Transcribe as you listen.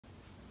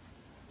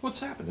What's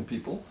happening,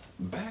 people?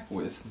 Back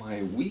with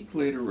my week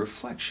later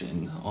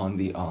reflection on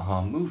the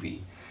Aha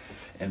movie.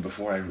 And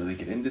before I really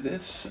get into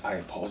this, I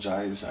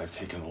apologize. I've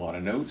taken a lot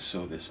of notes,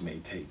 so this may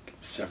take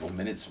several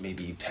minutes,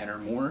 maybe 10 or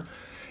more.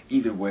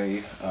 Either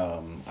way,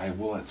 I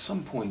will at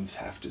some points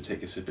have to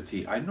take a sip of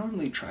tea. I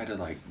normally try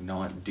to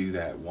not do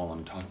that while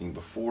I'm talking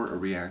before a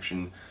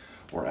reaction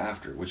or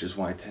after, which is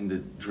why I tend to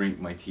drink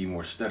my tea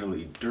more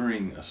steadily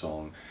during a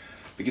song.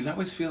 Because I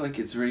always feel like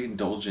it's very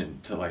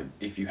indulgent to,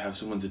 if you have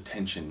someone's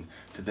attention,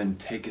 to then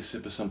take a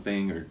sip of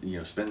something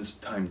or,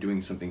 spend time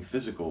doing something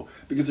physical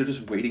because they're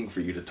just waiting for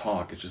you to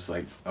talk. It's just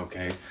like,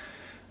 okay.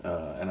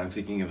 And I'm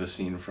thinking of a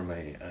scene from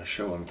a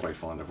show I'm quite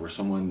fond of where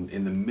someone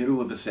in the middle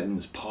of a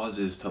sentence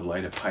pauses to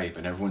light a pipe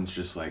and everyone's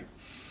just like,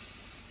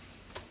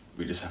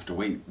 we just have to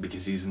wait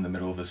because he's in the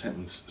middle of a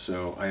sentence.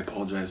 So I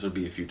apologize. There'll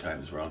be a few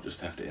times where I'll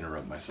just have to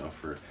interrupt myself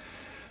for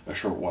a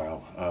short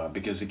while,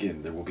 because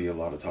again, there will be a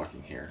lot of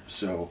talking here.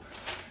 So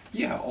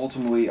yeah,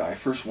 ultimately, I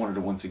first wanted to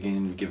once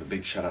again give a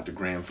big shout out to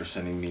Graham for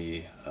sending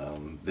me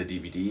the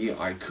DVD.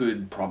 I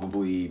could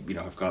probably,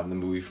 have gotten the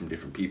movie from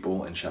different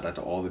people, and shout out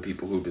to all the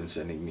people who've been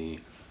sending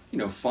me,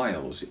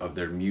 files of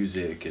their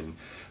music, and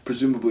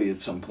presumably at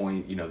some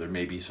point, there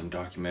may be some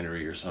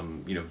documentary or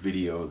some,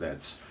 video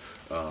that's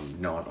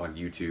not on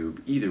YouTube.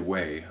 Either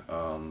way,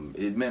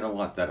 it meant a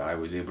lot that I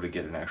was able to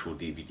get an actual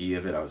DVD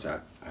of it.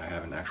 I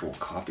have an actual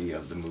copy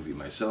of the movie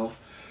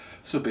myself.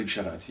 So big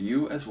shout out to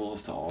you, as well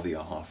as to all the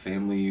Aha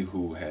family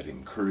who had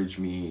encouraged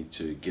me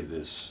to give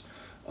this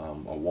a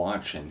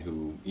watch, and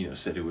who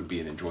said it would be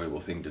an enjoyable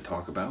thing to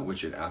talk about,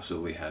 which it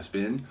absolutely has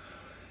been.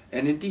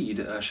 And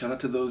indeed, shout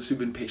out to those who've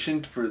been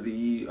patient for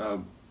the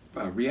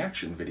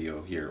reaction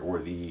video here, or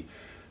the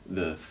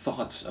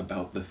thoughts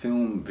about the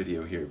film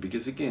video here,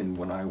 because again,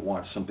 when I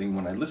watch something,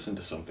 when I listen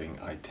to something,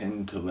 I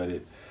tend to let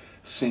it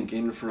sink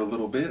in for a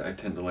little bit. I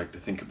tend to like to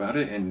think about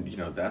it, and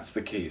that's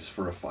the case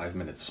for a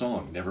 5-minute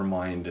song, never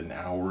mind an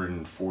hour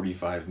and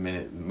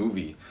 45-minute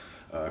movie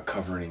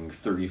covering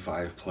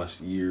 35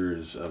 plus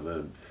years of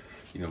a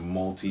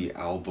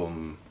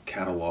multi-album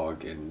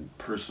catalog and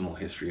personal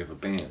history of a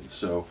band.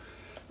 So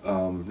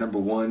number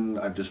one,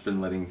 I've just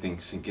been letting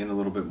things sink in a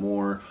little bit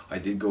more. I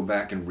did go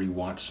back and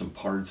rewatch some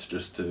parts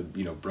just to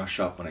brush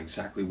up on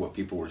exactly what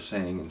people were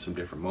saying in some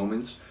different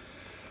moments.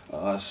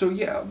 So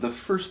yeah, the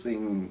first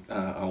thing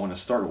I want to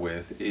start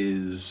with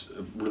is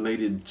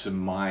related to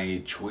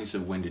my choice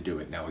of when to do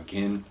it. Now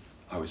again,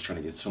 I was trying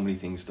to get so many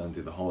things done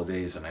through the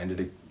holidays, and I ended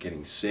up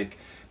getting sick,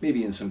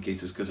 maybe in some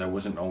cases because I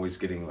wasn't always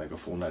getting a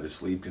full night of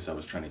sleep, because I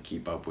was trying to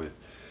keep up with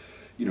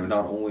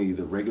not only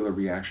the regular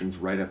reactions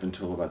right up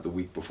until about the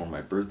week before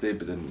my birthday,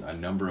 but then a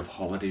number of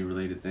holiday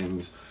related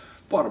things.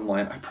 Bottom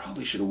line, I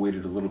probably should have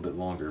waited a little bit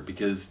longer,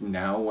 because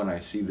now when I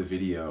see the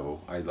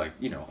video,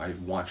 I've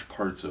watched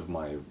parts of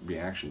my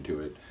reaction to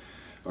it,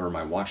 or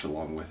my watch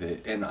along with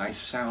it, and I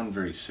sound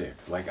very sick.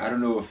 I don't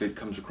know if it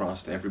comes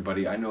across to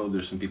everybody. I know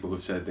there's some people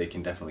who've said they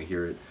can definitely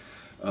hear it.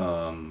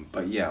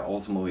 But yeah,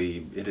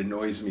 ultimately, it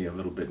annoys me a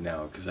little bit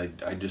now because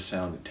I just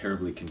sound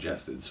terribly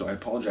congested. So I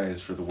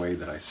apologize for the way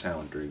that I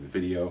sound during the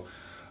video.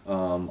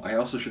 I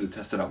also should have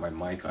tested out my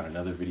mic on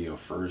another video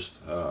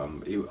first.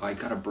 I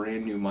got a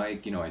brand new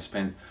mic. I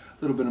spent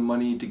a little bit of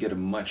money to get a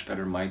much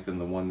better mic than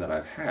the one that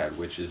I've had,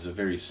 which is a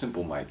very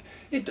simple mic.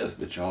 It does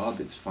the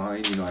job. It's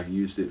fine. I've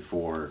used it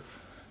for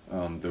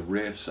the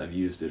riffs. I've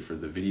used it for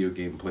the video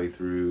game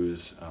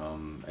playthroughs,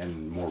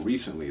 and more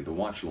recently the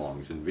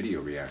watch-alongs and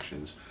video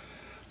reactions.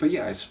 But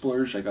yeah, I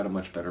splurged. I got a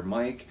much better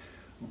mic.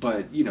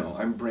 But,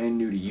 I'm brand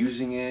new to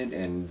using it,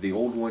 and the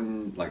old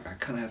one, I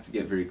kind of have to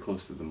get very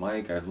close to the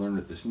mic. I've learned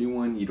with this new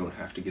one, you don't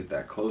have to get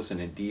that close, and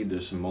indeed,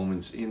 there's some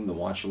moments in the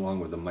watch-along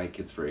where the mic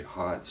gets very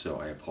hot, so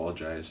I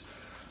apologize.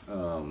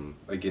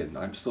 Again,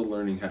 I'm still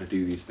learning how to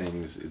do these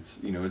things.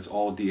 It's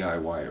all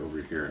DIY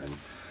over here,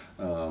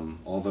 and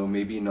although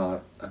maybe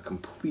not a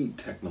complete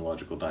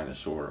technological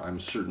dinosaur,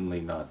 I'm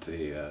certainly not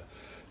a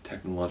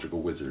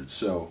technological wizard.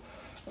 So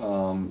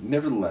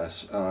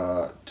nevertheless,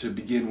 to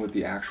begin with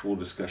the actual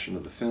discussion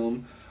of the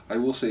film, I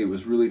will say it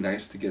was really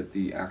nice to get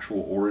the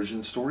actual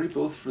origin story,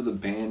 both for the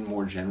band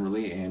more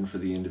generally and for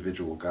the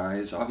individual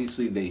guys.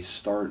 Obviously, they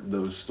start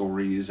those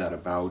stories at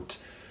about,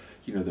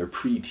 their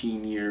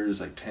pre-teen years,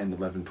 like 10,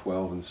 11,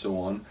 12, and so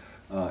on.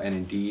 And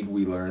indeed,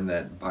 we learn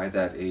that by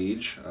that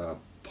age,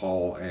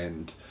 Paul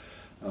and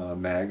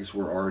Mags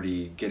were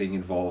already getting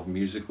involved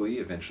musically,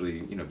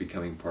 eventually,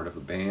 becoming part of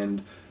a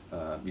band.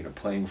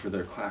 Playing for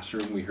their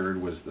classroom, we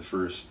heard, was the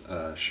first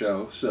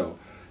show. So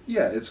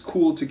yeah, it's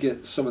cool to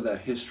get some of that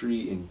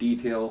history in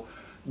detail.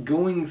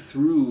 Going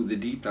through the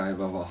deep dive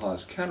of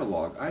Aha's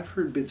catalog, I've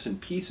heard bits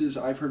and pieces.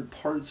 I've heard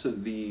parts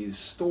of these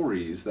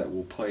stories that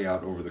will play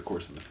out over the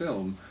course of the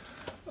film.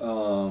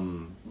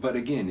 But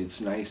again, it's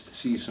nice to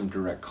see some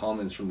direct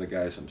comments from the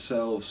guys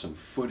themselves, some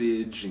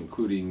footage,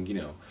 including,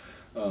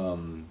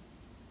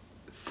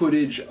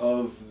 footage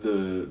of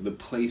the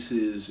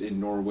places in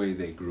Norway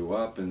they grew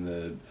up, and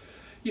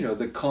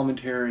the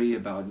commentary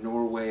about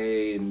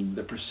Norway and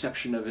the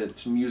perception of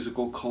its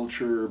musical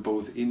culture,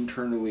 both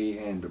internally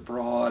and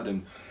abroad,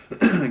 and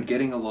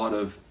getting a lot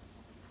of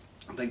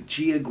like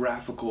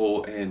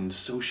geographical and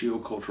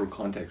socio-cultural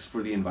context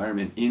for the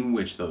environment in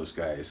which those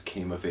guys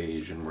came of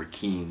age and were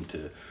keen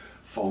to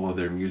follow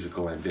their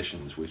musical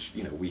ambitions, which,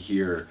 you know, we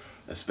hear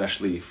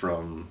especially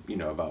from, you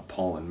know, about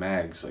Paul and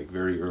Mags, like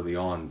very early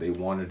on, they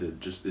wanted to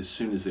just, as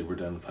soon as they were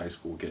done with high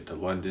school, get to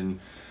London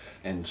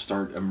and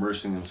start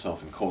immersing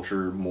themselves in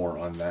culture. More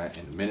on that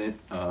in a minute.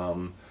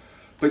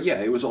 But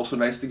yeah, it was also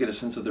nice to get a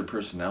sense of their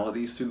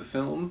personalities through the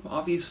film.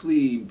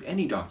 Obviously,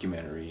 any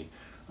documentary,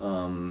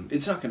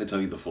 it's not going to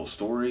tell you the full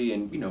story,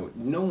 and, you know,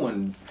 no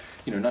one,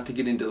 you know, not to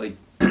get into like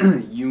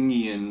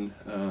Jungian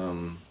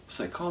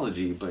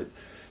psychology, but,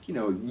 you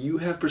know, you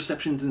have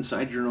perceptions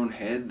inside your own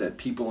head that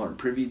people aren't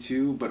privy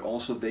to, but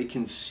also they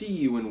can see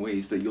you in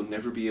ways that you'll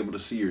never be able to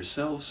see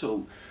yourself.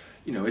 So,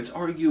 you know, it's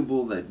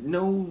arguable that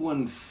no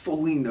one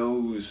fully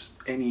knows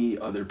any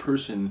other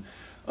person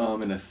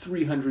in a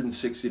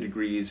 360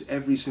 degrees,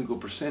 every single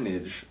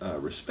percentage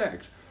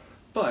respect.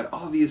 But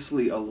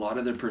obviously a lot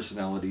of their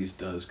personalities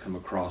does come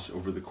across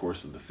over the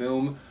course of the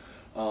film.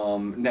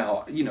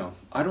 Now, you know,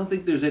 I don't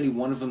think there's any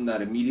one of them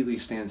that immediately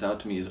stands out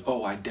to me as,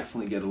 oh, I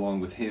definitely get along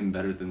with him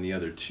better than the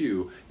other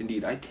two.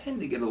 Indeed, I tend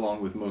to get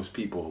along with most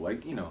people.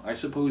 Like, you know, I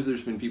suppose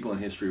there's been people in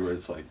history where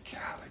it's like,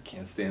 God, I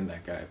can't stand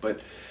that guy. But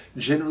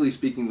generally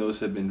speaking, those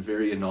have been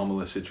very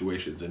anomalous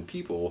situations and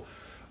people.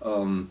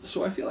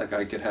 So I feel like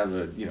I could have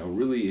a, you know,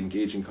 really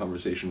engaging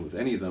conversation with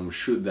any of them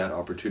should that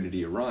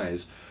opportunity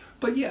arise.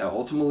 But yeah,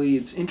 ultimately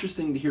it's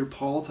interesting to hear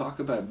Paul talk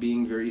about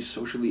being very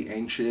socially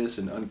anxious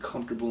and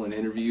uncomfortable in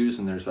interviews,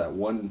 and there's that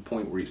one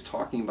point where he's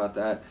talking about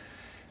that,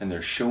 and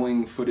they're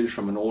showing footage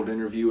from an old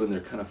interview, and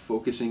they're kind of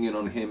focusing in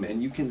on him,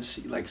 and you can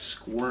see like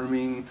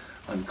squirming,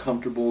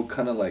 uncomfortable,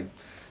 kind of like,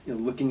 you know,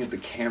 looking at the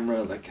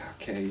camera, like,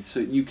 okay, so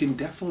you can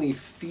definitely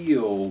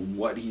feel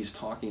what he's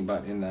talking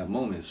about in that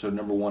moment. So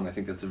number one, I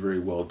think that's a very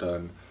well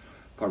done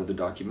part of the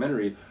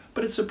documentary,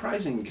 but it's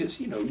surprising because,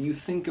 you know, you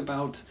think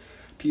about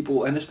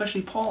people, and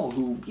especially Paul,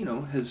 who, you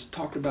know, has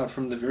talked about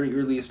from the very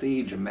earliest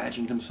age,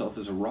 imagined himself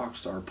as a rock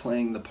star,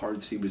 playing the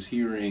parts he was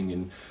hearing,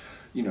 and,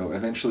 you know,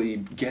 eventually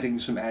getting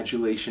some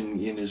adulation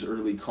in his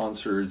early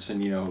concerts,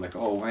 and, you know, like,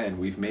 oh man,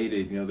 we've made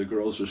it, you know, the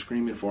girls are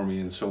screaming for me,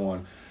 and so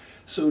on.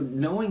 So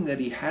knowing that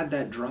he had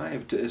that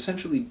drive to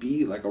essentially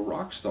be like a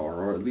rock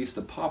star, or at least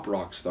a pop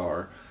rock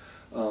star,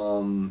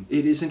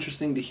 it is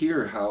interesting to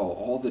hear how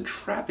all the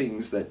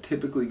trappings that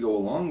typically go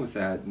along with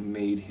that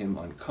made him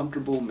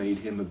uncomfortable, made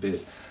him a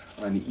bit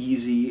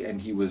uneasy,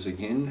 and he was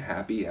again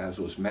happy, as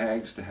was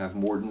Mags, to have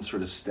Morden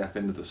sort of step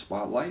into the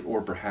spotlight,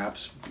 or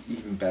perhaps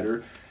even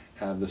better,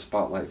 have the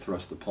spotlight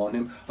thrust upon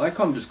him. I like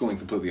how I'm just going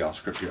completely off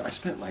script here. I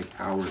spent like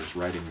hours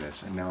writing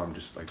this, and now I'm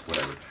just like,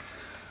 whatever.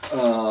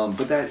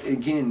 But that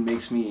again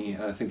makes me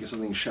think of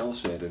something Shell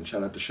said, and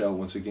shout out to Shell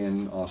once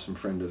again, awesome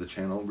friend of the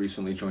channel,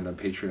 recently joined on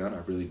Patreon.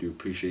 I really do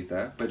appreciate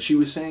that. But she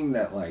was saying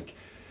that, like,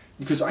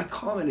 because I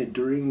commented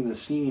during the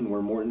scene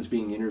where Morton's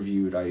being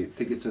interviewed, I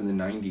think it's in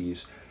the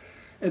 90s,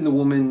 and the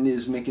woman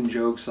is making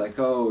jokes like,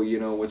 oh, you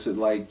know, what's it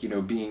like, you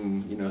know,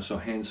 being, you know, so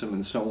handsome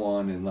and so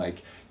on, and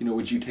like, you know,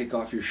 would you take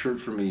off your shirt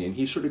for me? And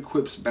he sort of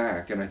quips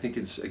back, and I think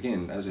it's,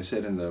 again, as I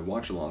said in the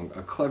watch along,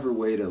 a clever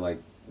way to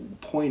like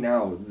point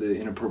out the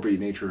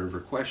inappropriate nature of her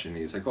question.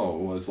 He's like, oh,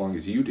 well, as long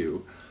as you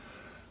do.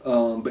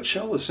 But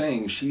Shell was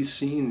saying she's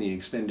seen the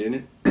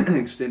extended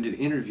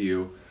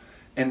interview,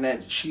 and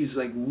that she's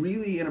like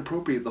really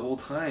inappropriate the whole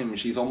time.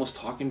 She's almost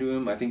talking to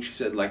him, I think she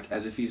said, like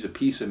as if he's a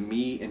piece of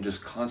meat, and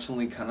just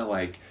constantly kind of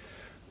like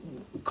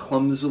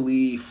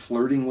clumsily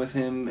flirting with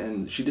him,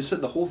 and she just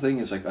said the whole thing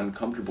is like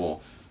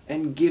uncomfortable.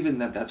 And given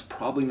that that's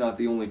probably not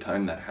the only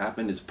time that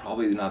happened, it's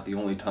probably not the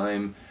only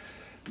time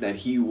that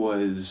he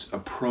was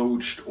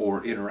approached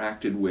or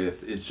interacted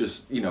with, it's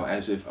just, you know,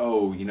 as if,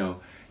 oh, you know,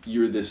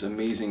 you're this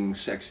amazing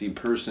sexy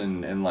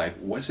person, and like,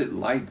 what's it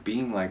like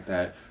being like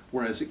that?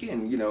 Whereas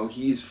again, you know,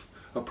 he's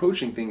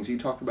approaching things he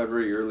talked about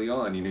very early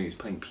on. You know, he's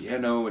playing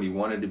piano and he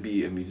wanted to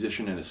be a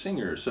musician and a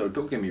singer. So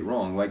don't get me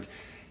wrong, like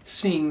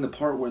seeing the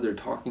part where they're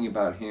talking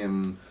about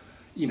him,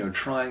 you know,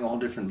 trying all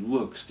different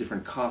looks,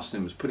 different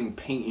costumes, putting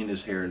paint in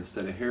his hair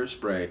instead of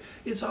hairspray,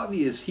 it's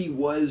obvious he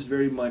was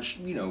very much,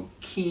 you know,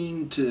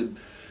 keen to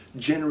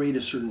generate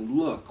a certain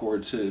look or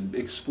to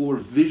explore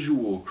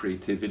visual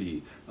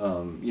creativity.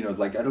 You know,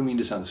 like, I don't mean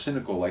to sound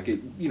cynical, like, it,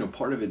 you know,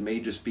 part of it may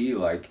just be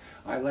like,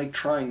 I like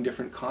trying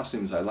different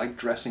costumes, I like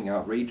dressing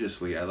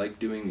outrageously, I like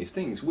doing these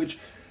things, which,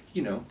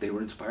 you know, they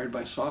were inspired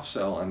by Soft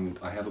Cell, and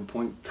I have a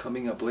point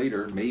coming up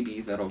later,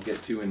 maybe, that I'll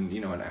get to in,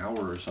 you know, an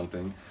hour or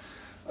something,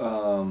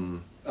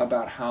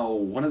 about how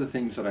one of the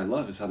things that I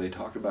love is how they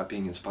talked about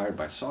being inspired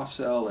by Soft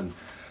Cell. And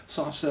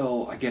Soft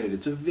Cell, I get it,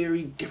 it's a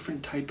very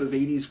different type of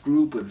 80s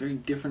group with very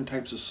different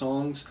types of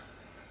songs,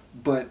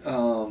 but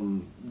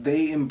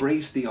they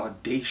embrace the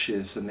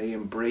audacious, and they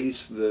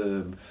embrace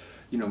the,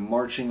 you know,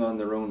 marching on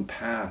their own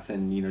path,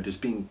 and, you know,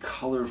 just being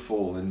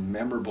colorful and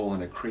memorable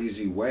in a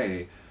crazy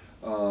way.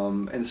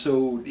 And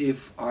so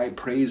if I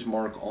praise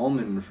Mark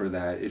Allman for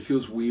that, it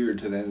feels weird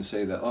to then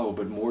say that, oh,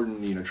 but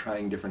Morden, you know,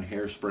 trying different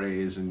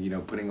hairsprays and, you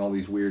know, putting all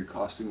these weird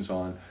costumes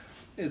on.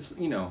 It's,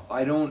 you know,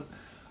 I don't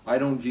I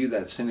don't view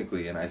that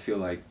cynically, and I feel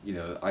like, you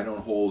know, I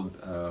don't hold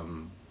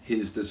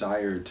his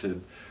desire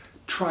to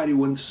try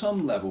to, in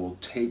some level,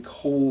 take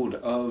hold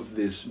of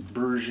this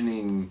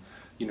burgeoning,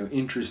 you know,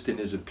 interest in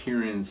his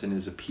appearance and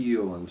his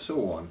appeal and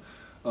so on.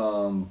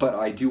 But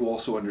I do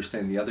also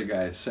understand the other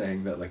guy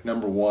saying that, like,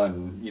 number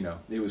one, you know,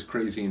 it was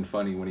crazy and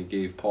funny when he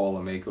gave Paul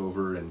a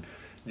makeover, and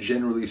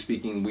generally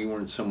speaking, we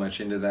weren't so much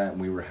into that,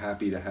 and we were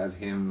happy to have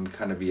him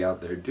kind of be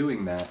out there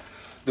doing that.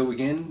 Though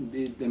again,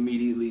 it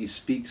immediately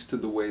speaks to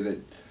the way that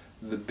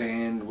the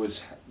band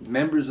was,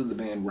 members of the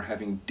band were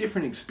having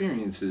different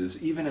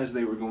experiences, even as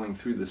they were going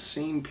through the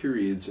same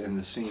periods and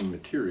the same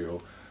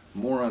material.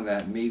 More on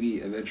that maybe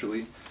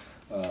eventually.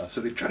 So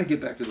they try to get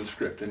back to the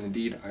script, and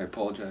indeed, I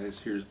apologize.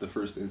 Here's the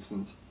first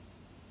instance.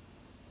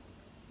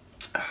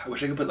 I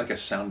wish I could put like a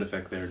sound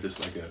effect there, just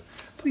like a,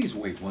 please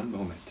wait one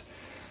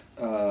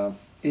moment.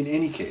 In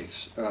any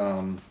case,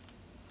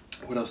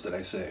 what else did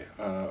I say?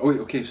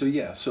 Okay, so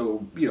yeah,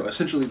 so, you know,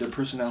 essentially their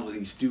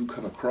personalities do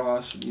come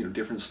across, you know,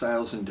 different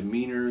styles and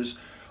demeanors.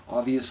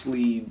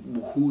 Obviously,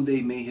 who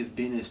they may have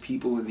been as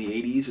people in the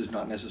 80s is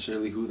not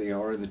necessarily who they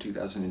are in the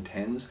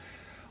 2010s.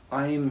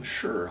 I'm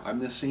sure I'm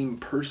the same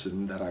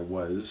person that I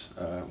was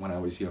when I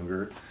was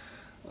younger,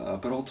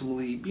 but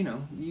ultimately, you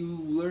know, you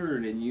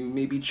learn and you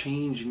maybe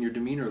change in your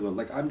demeanor a little.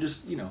 Like, I'm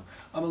just, you know,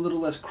 I'm a little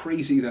less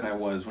crazy than I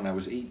was when I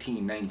was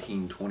 18,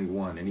 19,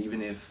 21, and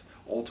even if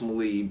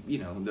ultimately, you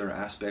know, there are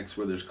aspects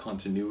where there's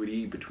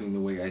continuity between the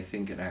way I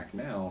think and act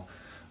now,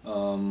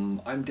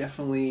 I'm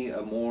definitely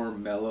a more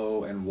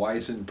mellow and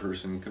wizened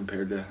person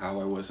compared to how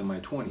I was in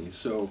my 20s.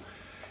 So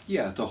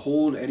yeah, to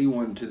hold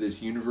anyone to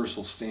this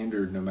universal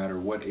standard no matter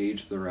what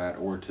age they're at,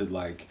 or to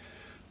like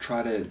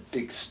try to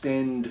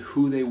extend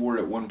who they were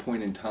at one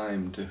point in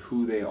time to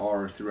who they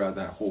are throughout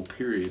that whole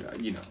period,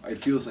 you know, it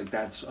feels like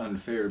that's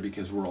unfair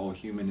because we're all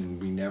human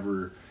and we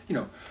never, you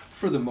know,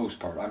 for the most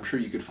part, I'm sure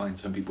you could find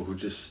some people who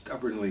just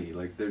stubbornly,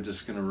 like, they're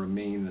just going to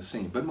remain the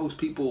same. But most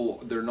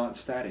people, they're not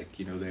static,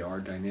 you know, they are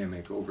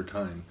dynamic over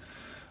time.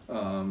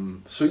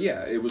 So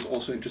yeah, it was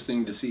also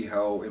interesting to see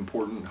how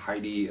important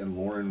Heidi and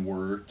Lauren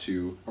were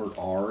to, or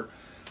are,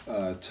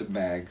 to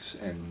Mags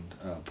and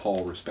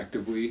Paul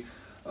respectively.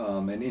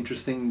 And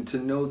interesting to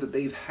know that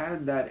they've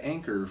had that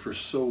anchor for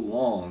so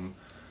long,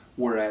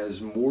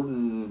 whereas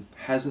Morton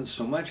hasn't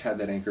so much had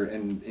that anchor.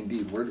 And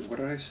indeed, what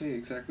did I say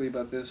exactly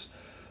about this?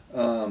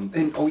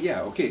 And oh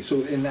yeah, okay,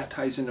 so, and that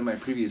ties into my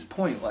previous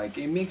point, like,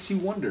 it makes you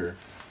wonder,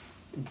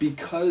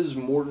 because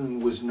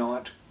Morton was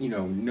not, you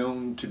know,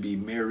 known to be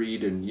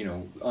married and, you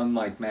know,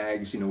 unlike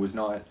Mags, you know, was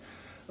not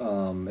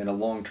in a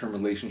long-term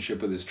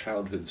relationship with his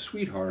childhood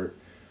sweetheart,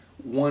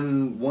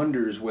 one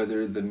wonders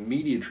whether the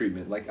media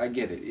treatment, like, I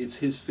get it, it's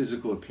his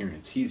physical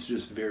appearance, he's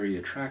just very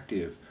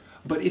attractive,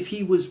 but if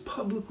he was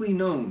publicly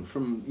known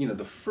from, you know,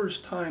 the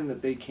first time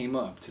that they came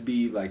up to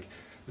be, like,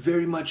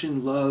 very much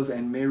in love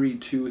and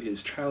married to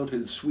his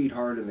childhood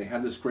sweetheart, and they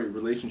had this great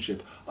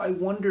relationship, I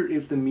wonder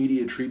if the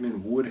media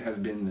treatment would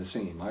have been the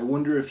same. I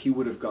wonder if he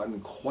would have gotten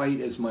quite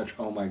as much,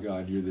 oh my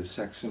god, you're this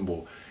sex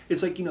symbol.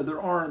 It's like, you know,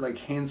 there are, like,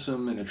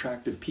 handsome and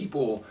attractive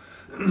people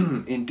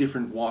in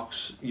different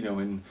walks, you know,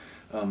 in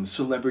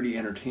celebrity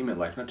entertainment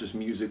life, not just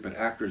music, but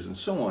actors and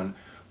so on,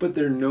 but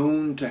they're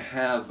known to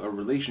have a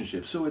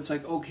relationship. So it's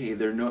like, okay,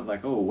 they're not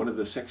like, oh, one of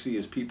the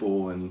sexiest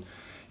people and,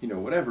 you know,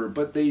 whatever,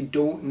 but they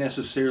don't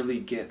necessarily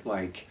get,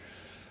 like,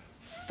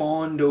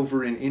 fawned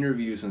over in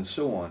interviews and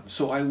so on.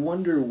 So I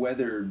wonder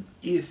whether,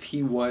 if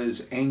he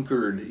was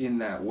anchored in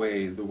that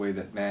way, the way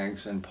that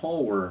Mags and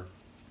Paul were,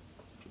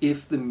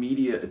 if the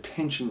media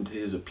attention to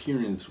his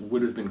appearance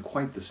would have been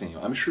quite the same.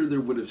 I'm sure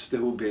there would have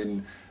still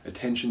been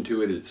attention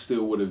to it, it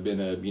still would have been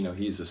a, you know,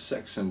 he's a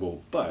sex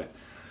symbol, but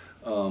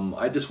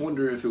I just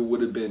wonder if it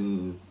would have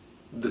been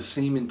the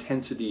same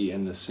intensity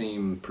and the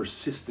same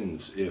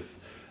persistence if,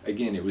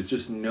 again, it was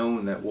just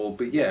known that, well,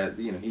 but yeah,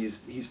 you know,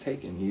 he's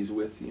taken, he's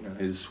with, you know,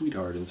 his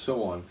sweetheart and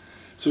so on.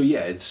 So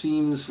yeah, it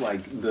seems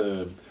like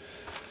the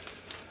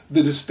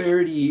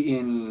disparity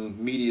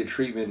in media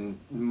treatment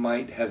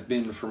might have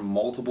been for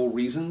multiple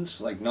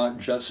reasons, like not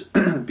just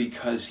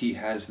because he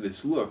has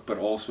this look, but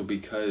also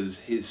because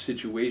his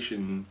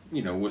situation,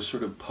 you know, was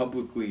sort of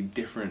publicly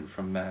different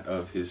from that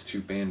of his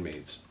two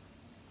bandmates.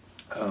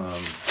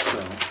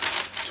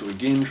 So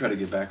again, try to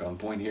get back on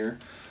point here.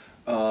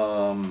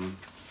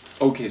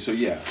 Okay, so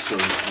yeah, so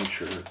make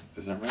sure,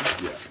 is that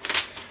right?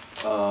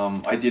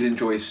 Yeah. I did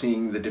enjoy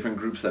seeing the different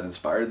groups that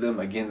inspired them.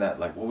 Again, that,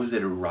 like, what was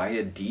it,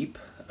 Uriah Deep?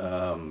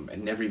 I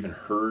never even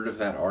heard of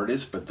that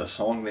artist, but the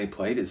song they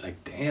played, it's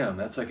like, damn,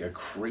 that's like a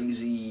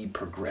crazy,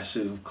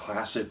 progressive,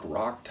 classic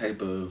rock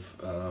type of,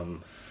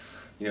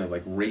 you know,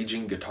 like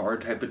raging guitar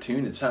type of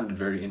tune. It sounded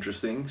very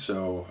interesting,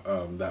 so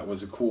that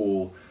was a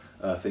cool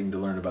thing to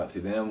learn about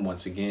through them.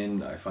 Once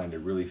again, I find it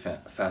really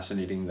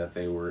fascinating that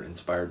they were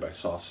inspired by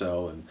Soft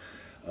Cell, and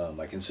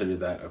I consider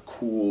that a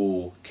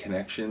cool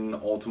connection.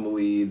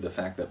 Ultimately, the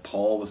fact that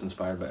Paul was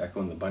inspired by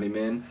Echo and the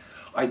Bunnymen,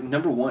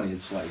 number one,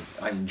 it's like,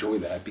 I enjoy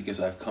that because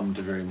I've come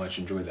to very much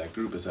enjoy that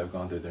group as I've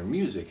gone through their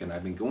music, and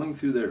I've been going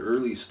through their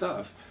early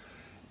stuff,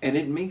 And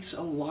it makes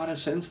a lot of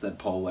sense that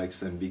Paul likes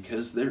them,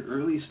 because their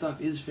early stuff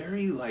is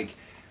very like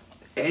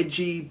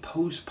edgy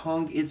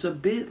post-punk. It's a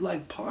bit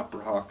like pop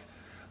rock,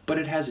 but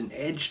it has an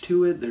edge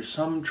to it. There's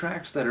some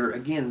tracks that are,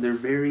 again, they're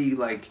very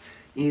like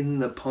in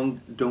the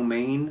punk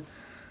domain.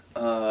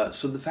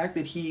 So the fact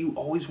that he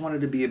always wanted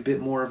to be a bit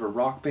more of a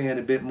rock band,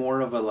 a bit more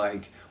of a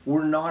like,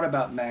 we're not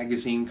about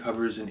magazine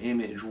covers and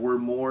image, we're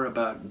more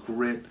about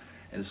grit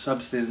and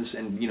substance,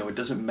 and, you know, it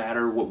doesn't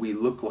matter what we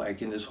look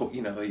like. In this whole,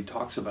 you know, he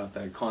talks about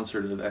that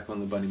concert of Echo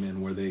and the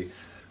Bunnymen where they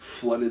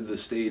flooded the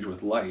stage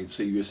with light,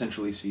 so you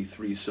essentially see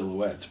 3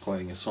 silhouettes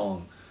playing a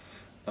song.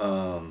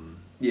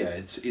 Yeah,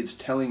 it's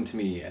telling to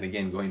me, and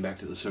again, going back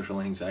to the social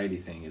anxiety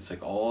thing, it's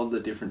like all the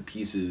different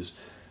pieces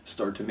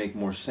start to make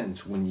more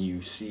sense when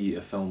you see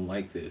a film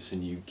like this,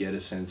 and you get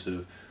a sense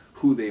of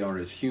who they are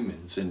as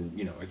humans. And,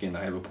 you know, again,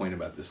 I have a point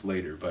about this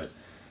later, but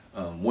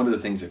one of the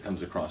things that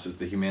comes across is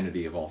the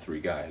humanity of all 3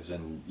 guys.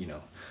 And, you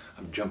know,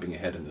 I'm jumping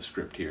ahead in the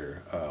script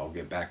here, I'll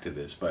get back to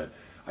this, but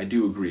I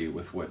do agree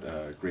with what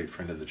a great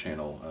friend of the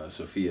channel,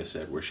 Sophia,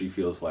 said, where she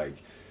feels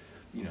like,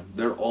 you know,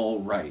 they're all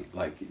right.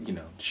 Like, you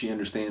know, she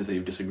understands they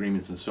have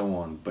disagreements and so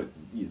on, but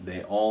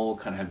they all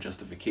kind of have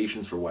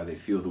justifications for why they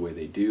feel the way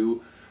they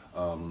do.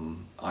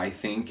 I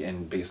think,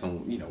 and based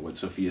on, you know, what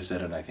Sophia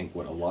said, and I think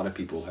what a lot of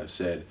people have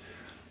said,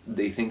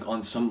 they think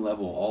on some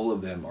level all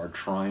of them are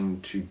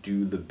trying to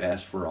do the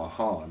best for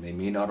a-ha, and they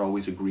may not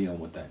always agree on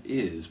what that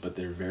is, but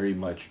they're very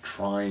much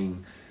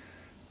trying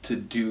to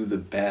do the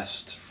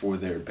best for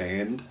their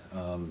band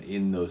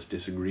in those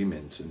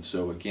disagreements. And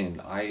so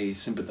again, I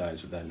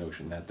sympathize with that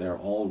notion that they're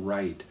all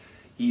right,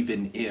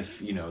 even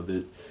if, you know,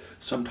 that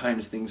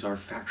sometimes things are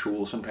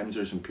factual, sometimes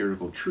there's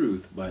empirical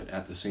truth, but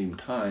at the same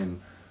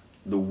time,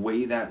 the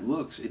way that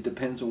looks, it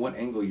depends on what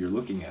angle you're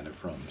looking at it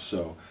from.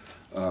 So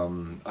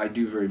I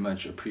do very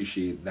much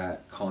appreciate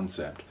that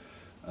concept.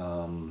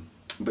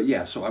 But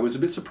yeah, so I was a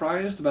bit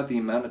surprised about the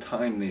amount of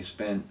time they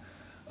spent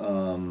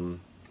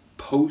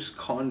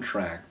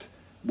post-contract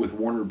with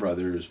Warner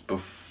Brothers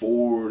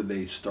before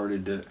they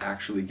started to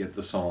actually get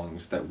the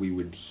songs that we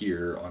would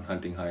hear on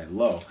Hunting High and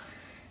Low.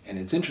 And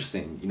it's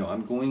interesting, you know,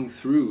 I'm going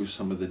through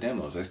some of the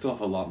demos. I still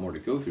have a lot more to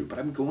go through, but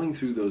I'm going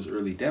through those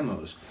early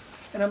demos,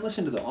 and I'm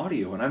listening to the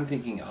audio, and I'm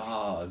thinking,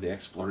 the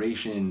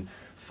exploration,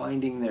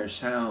 finding their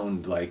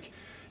sound, like,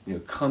 you know,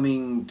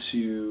 coming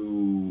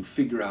to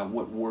figure out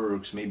what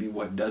works, maybe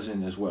what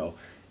doesn't as well.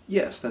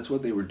 Yes, that's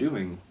what they were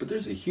doing, but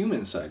there's a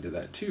human side to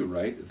that too,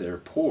 right? They're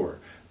poor.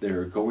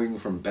 They're going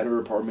from better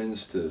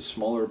apartments to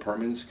smaller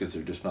apartments because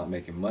they're just not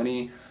making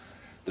money.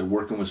 They're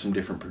working with some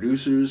different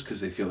producers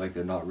because they feel like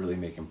they're not really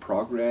making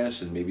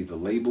progress, and maybe the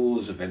label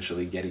is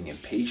eventually getting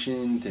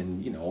impatient,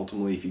 and, you know,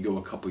 ultimately if you go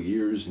a couple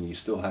years and you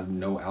still have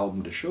no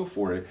album to show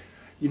for it,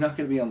 you're not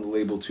going to be on the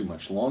label too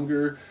much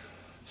longer.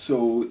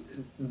 So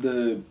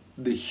the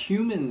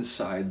human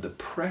side, the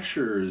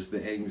pressures,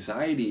 the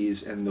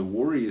anxieties, and the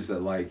worries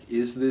that, like,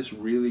 is this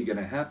really going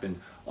to happen?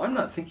 I'm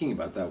not thinking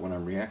about that when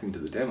I'm reacting to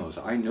the demos.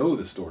 I know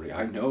the story.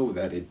 I know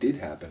that it did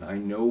happen. I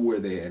know where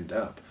they end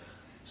up.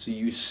 So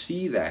you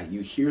see that,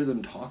 you hear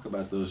them talk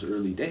about those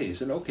early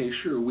days, and okay,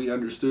 sure, we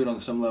understood on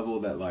some level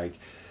that, like,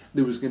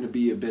 there was going to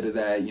be a bit of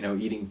that, you know,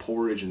 eating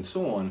porridge and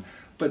so on,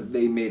 but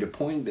they made a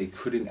point they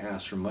couldn't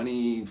ask for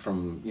money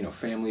from, you know,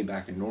 family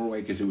back in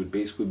Norway, because it would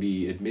basically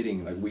be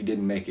admitting, like, we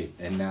didn't make it,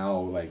 and now,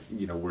 like,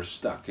 you know, we're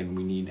stuck and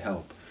we need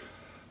help.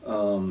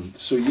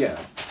 So yeah,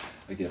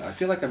 again, I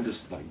feel like I'm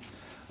just, like,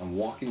 I'm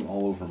walking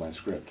all over my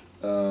script.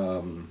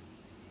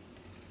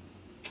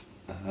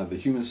 The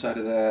human side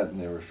of that, and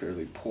they were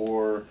fairly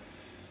poor.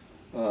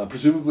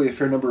 Presumably a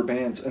fair number of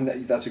bands, and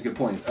that's a good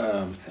point.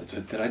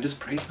 Did I just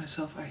praise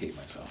myself? I hate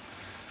myself.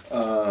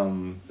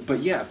 But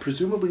yeah,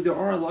 presumably there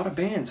are a lot of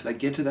bands that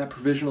get to that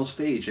provisional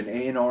stage. An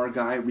A&R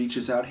guy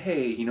reaches out,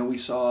 hey, you know, we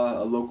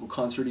saw a local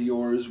concert of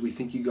yours, we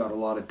think you got a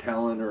lot of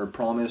talent or a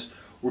promise,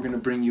 we're going to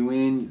bring you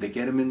in. They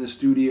get them in the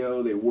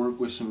studio, they work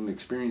with some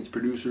experienced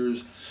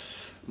producers.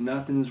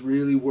 Nothing's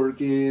really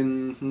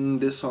working,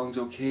 this song's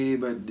okay,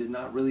 but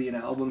not really an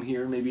album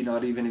here, maybe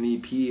not even an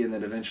EP, and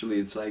then eventually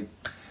it's like,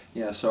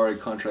 yeah, sorry,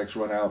 contracts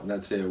run out, and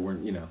that's it, we're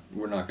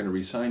not going to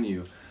re-sign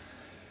you.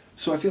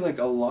 So I feel like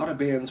a lot of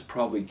bands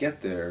probably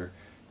get there.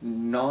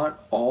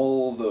 Not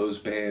all those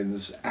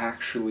bands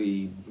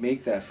actually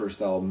make that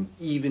first album.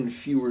 Even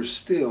fewer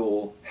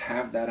still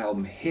have that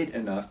album hit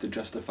enough to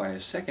justify a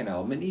second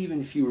album, and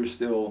even fewer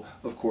still,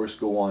 of course,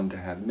 go on to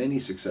have many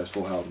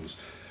successful albums.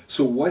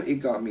 So what it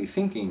got me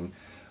thinking,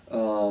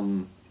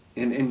 and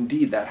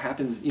indeed that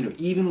happens, you know,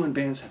 even when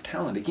bands have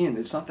talent. Again,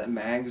 it's not that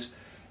Mags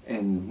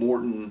and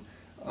Morton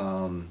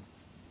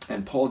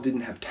and Paul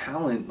didn't have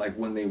talent, like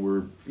when they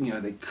were, you know,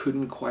 they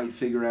couldn't quite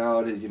figure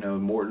out, you know,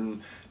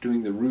 Morton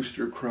doing the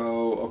Rooster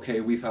Crow,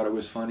 okay, we thought it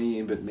was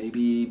funny, but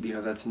maybe, you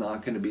know, that's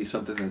not going to be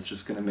something that's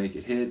just going to make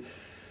it hit.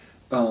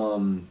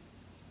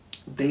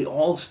 They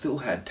all still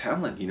had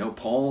talent, you know,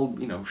 Paul,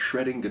 you know,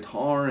 shredding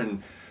guitar,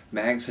 and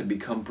Mags had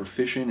become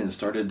proficient and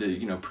started to,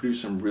 you know, produce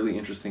some really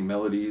interesting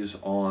melodies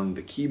on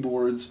the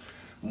keyboards.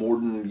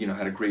 Morton, you know,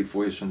 had a great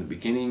voice from the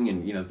beginning,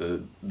 and, you know,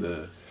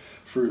 the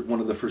for one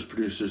of the first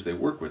producers they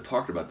worked with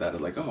talked about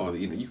that, like, oh,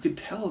 you know, you could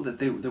tell that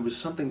there was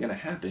something going to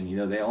happen. You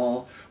know, they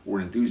all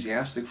were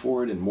enthusiastic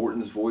for it, and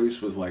Morton's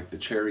voice was like the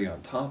cherry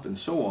on top, and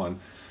so on.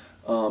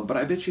 But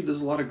I bet you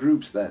there's a lot of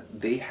groups that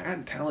they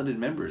had talented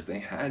members. They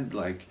had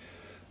like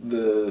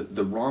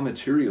the raw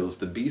materials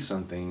to be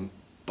something,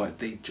 but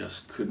they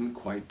just couldn't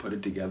quite put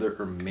it together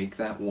or make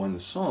that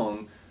one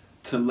song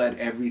to let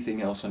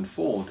everything else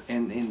unfold.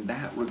 And in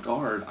that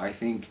regard, I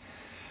think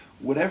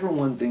whatever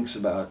one thinks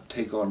about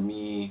Take On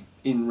Me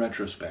in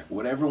retrospect,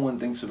 whatever one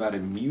thinks about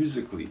it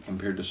musically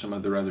compared to some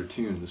of their other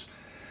tunes,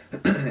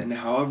 and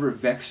however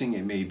vexing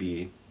it may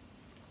be,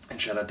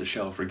 and shout out to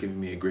Shell for giving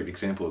me a great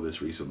example of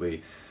this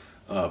recently,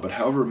 but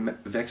however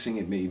vexing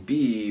it may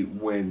be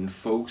when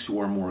folks who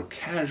are more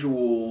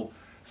casual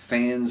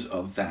fans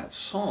of that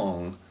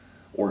song,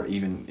 or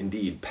even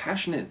indeed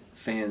passionate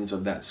fans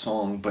of that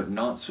song, but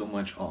not so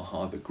much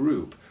a-ha the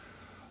group,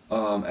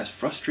 as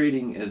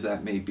frustrating as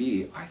that may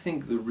be, I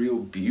think the real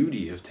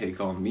beauty of Take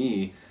On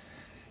Me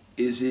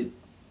is it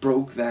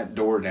broke that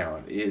door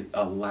down. It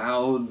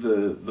allowed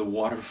the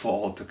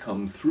waterfall to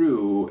come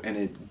through, and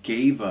it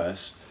gave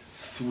us,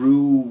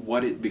 through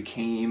what it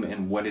became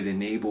and what it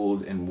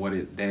enabled and what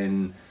it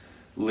then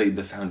laid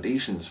the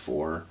foundations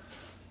for,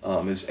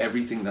 is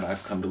everything that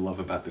I've come to love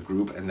about the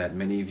group, and that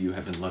many of you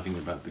have been loving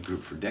about the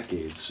group for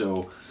decades.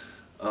 So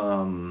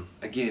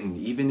again,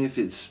 even if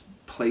its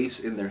place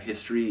in their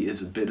history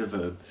is a bit of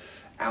a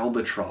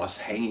albatross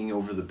hanging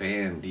over the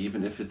band,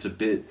 even if it's a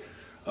bit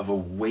of a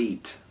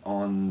weight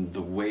on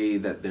the way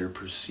that they're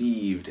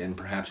perceived, and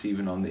perhaps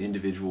even on the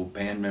individual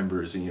band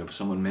members. And you know,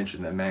 someone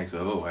mentioned that, Max,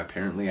 oh,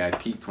 apparently I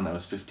peaked when I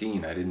was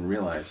 15, I didn't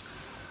realize.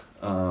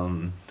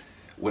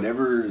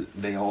 Whatever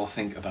they all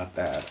think about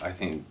that, I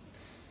think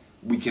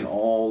we can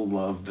all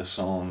love the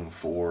song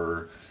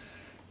for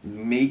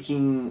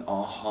making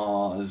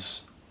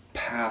a-ha's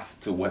path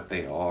to what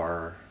they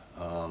are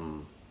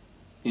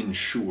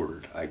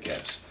ensured, I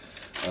guess.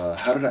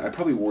 How did I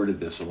probably worded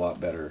this a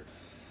lot better.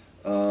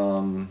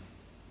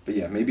 But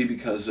yeah, maybe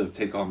because of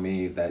Take On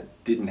Me, that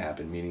didn't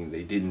happen, meaning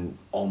they didn't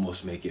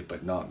almost make it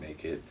but not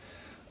make it.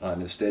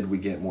 And instead we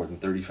get more than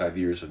 35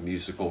 years of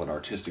musical and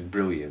artistic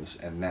brilliance,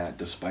 and that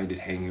despite it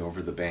hanging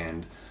over the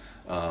band,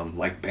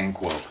 like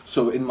Banquo.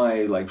 So in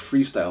my like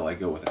freestyle I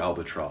go with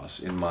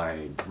Albatross, in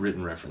my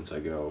written reference I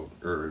go,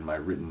 or in my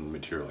written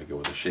material I go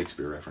with a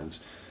Shakespeare reference,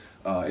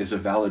 is a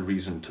valid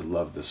reason to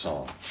love the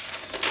song.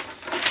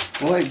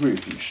 Well, I agree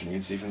with you,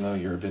 Shnootz, even though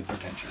you're a bit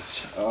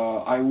pretentious.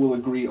 I will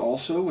agree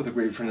also with a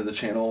great friend of the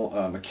channel,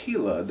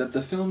 Michaela, that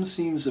the film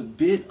seems a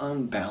bit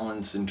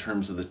unbalanced in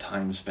terms of the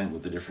time spent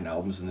with the different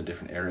albums and the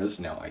different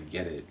eras. Now, I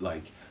get it.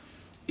 Like,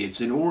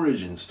 it's an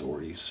origin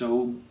story,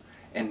 so...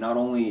 And not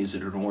only is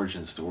it an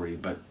origin story,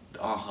 but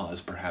a-ha is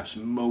perhaps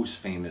most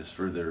famous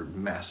for their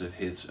massive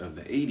hits of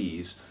the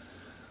 80s.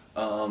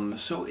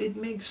 So it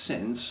makes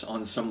sense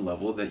on some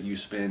level that you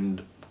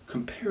spend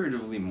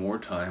comparatively more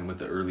time with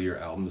the earlier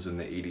albums and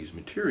the 80s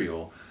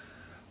material,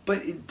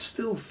 but it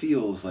still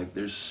feels like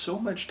there's so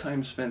much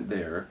time spent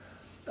there,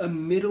 a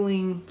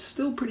middling,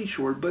 still pretty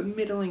short, but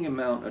middling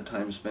amount of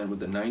time spent with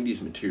the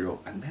 90s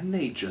material, and then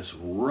they just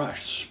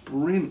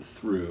sprint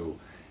through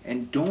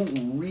and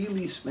don't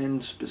really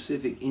spend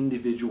specific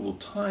individual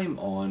time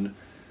on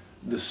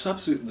the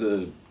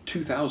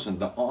 2000,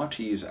 the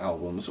Aughties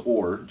albums,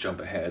 or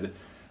jump ahead,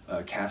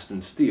 Cast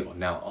and Steel.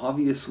 Now,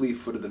 obviously,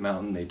 Foot of the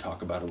Mountain they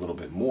talk about a little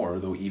bit more,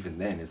 though even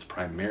then it's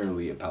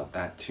primarily about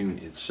that tune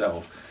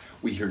itself.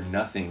 We hear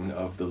nothing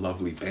of the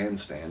lovely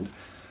bandstand.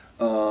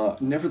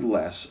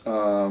 Nevertheless,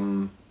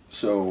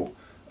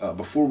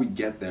 before we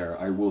get there,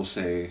 I will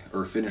say,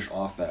 or finish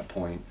off that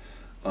point,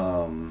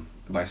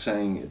 by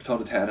saying it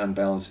felt a tad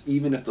unbalanced,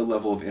 even if the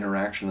level of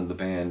interaction of the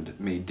band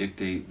may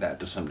dictate that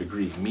to some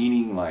degree.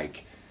 Meaning,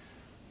 like,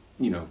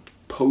 you know,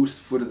 post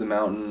Foot of the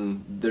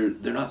Mountain,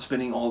 they're not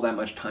spending all that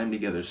much time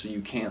together, so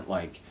you can't,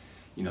 like,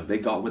 you know, they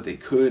got what they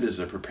could as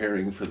they're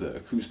preparing for the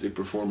acoustic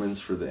performance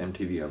for the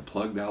MTV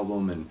Unplugged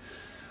album, and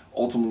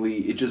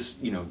ultimately it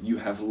just, you know, you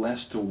have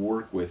less to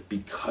work with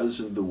because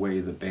of the way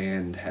the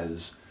band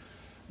has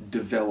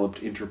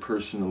developed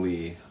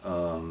interpersonally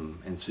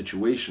and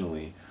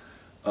situationally.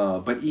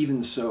 But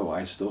even so,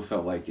 I still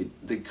felt like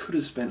they could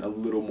have spent a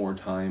little more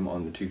time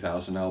on the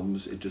 2000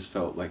 albums. It just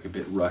felt like a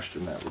bit rushed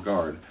in that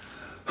regard.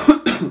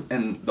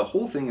 And the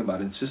whole thing about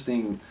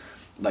insisting,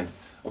 like,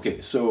 okay,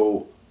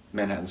 so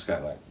Manhattan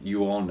Skyline,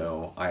 you all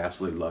know, I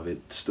absolutely love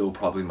it. Still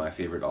probably my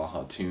favorite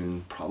a-ha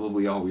tune,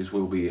 probably always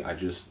will be.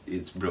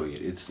 It's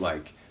brilliant. It's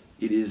like,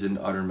 it is an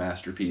utter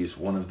masterpiece,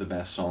 one of the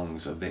best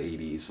songs of the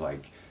 80s.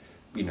 Like,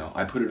 you know,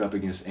 I put it up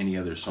against any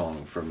other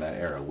song from that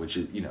era, which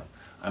is, you know,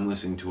 I'm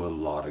listening to a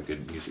lot of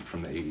good music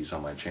from the 80s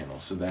on my channel,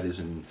 so that is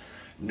in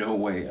no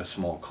way a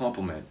small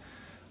compliment.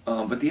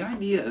 But the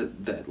idea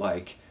that,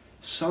 like,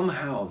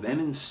 somehow them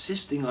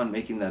insisting on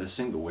making that a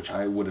single, which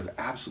I would have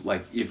absolutely,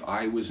 like, if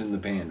I was in the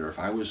band, or if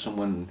I was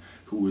someone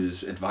who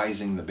was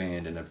advising the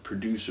band in a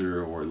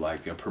producer or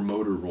like a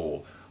promoter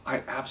role,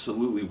 I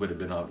absolutely would have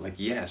been on, like,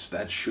 yes,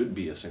 that should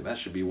be a single, that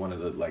should be one of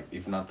the, like,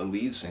 if not the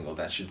lead single,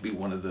 that should be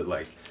one of the,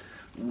 like,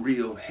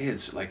 real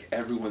hits, like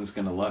everyone's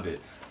gonna love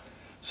it.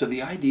 So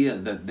the idea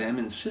that them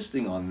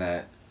insisting on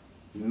that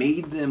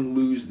made them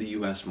lose the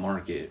US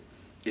market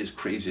is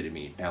crazy to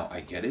me. Now, I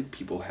get it.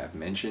 People have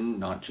mentioned,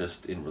 not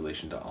just in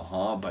relation to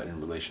a-ha, but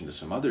in relation to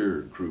some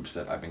other groups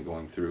that I've been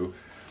going through,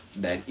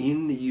 that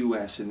in the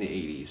US in the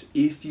 80s,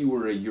 if you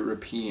were a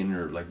European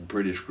or like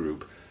British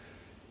group,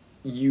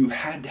 you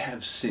had to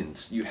have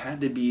synths. You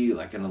had to be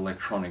like an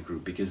electronic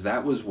group, because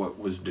that was what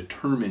was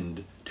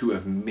determined to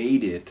have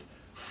made it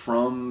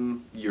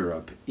from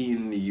Europe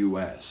in the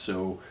US.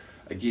 So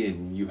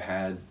again, you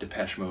had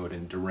Depeche Mode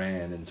and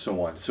Duran and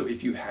so on. So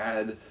if you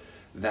had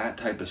that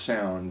type of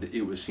sound,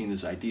 it was seen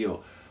as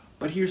ideal.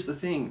 But here's the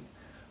thing,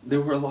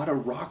 there were a lot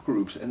of rock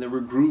groups, and there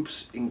were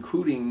groups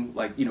including,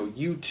 like, you know,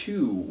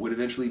 U2 would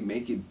eventually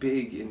make it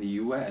big in the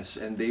US,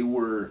 and they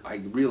were, I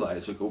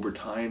realize, like, over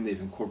time they've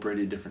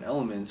incorporated different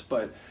elements,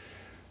 but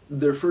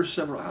their first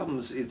several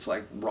albums, it's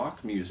like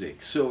rock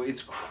music. So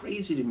it's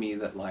crazy to me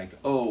that, like,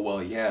 oh,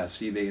 well, yeah,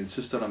 see, they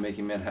insisted on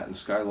making Manhattan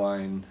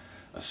Skyline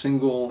a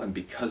single, and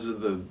because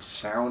of the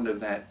sound of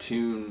that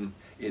tune,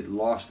 it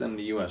lost them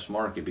the US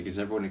market, because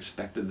everyone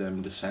expected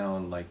them to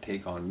sound like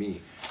Take On Me,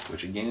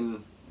 which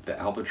again, the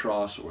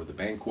Albatross or the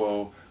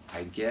Banquo,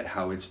 I get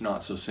how it's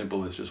not so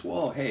simple as just,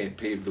 well, hey, it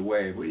paved the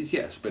way. Well,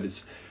 yes, but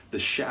it's the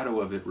shadow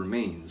of it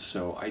remains.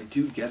 So I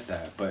do get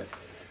that, but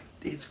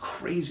it's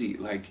crazy.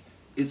 Like,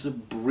 it's a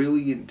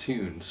brilliant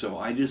tune.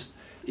 So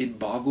it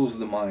boggles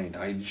the mind.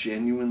 I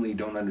genuinely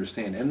don't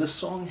understand. And the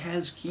song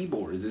has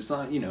keyboards. It's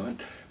not, you know,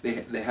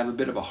 they have a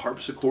bit of a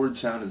harpsichord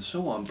sound and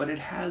so on, but it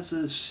has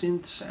a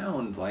synth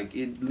sound, like,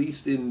 at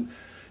least in,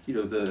 you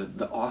know,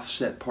 the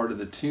offset part of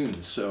the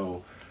tune.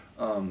 So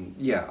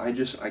yeah,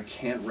 I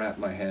can't wrap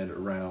my head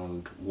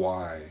around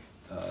why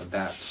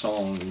that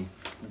song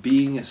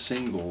being a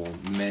single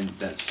meant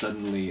that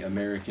suddenly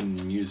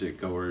American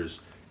music goers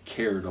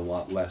cared a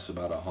lot less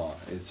about a-ha.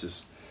 It's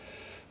just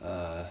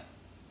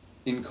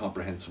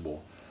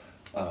incomprehensible.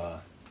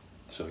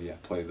 So yeah,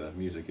 play the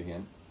music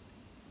again.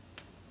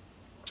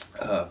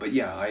 But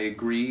yeah, I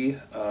agree.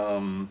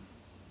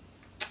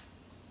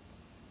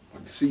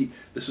 See,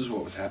 this is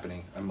what was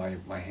happening, and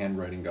my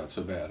handwriting got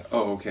so bad.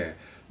 Oh, okay.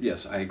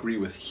 Yes, I agree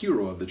with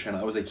hero of the channel.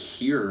 I was like,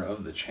 hero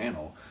of the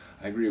channel.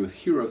 I agree with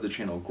hero of the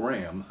channel,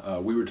 Graham.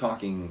 We were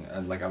talking,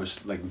 like, I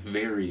was like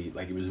very,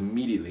 like, it was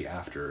immediately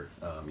after,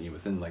 you know,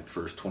 within like the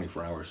first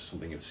 24 hours or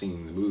something of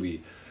seeing the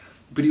movie.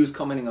 But he was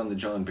commenting on the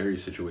John Barry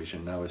situation,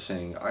 and I was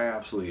saying, I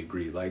absolutely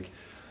agree. Like,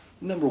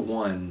 number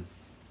one,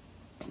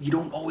 you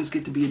don't always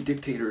get to be a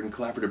dictator in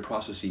collaborative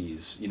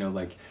processes. You know,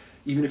 like,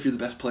 even if you're the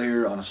best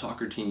player on a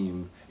soccer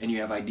team and you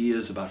have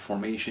ideas about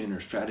formation or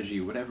strategy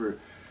or whatever,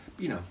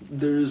 you know,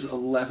 there's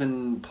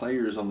 11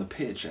 players on the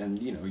pitch, and,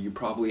 you know, you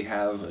probably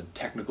have a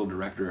technical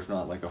director, if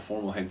not like a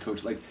formal head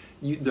coach. Like,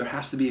 there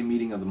has to be a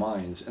meeting of the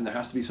minds, and there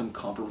has to be some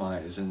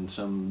compromise and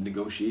some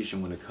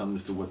negotiation when it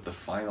comes to what the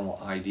final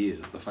idea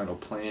is, the final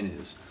plan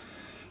is.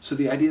 So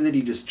the idea that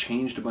he just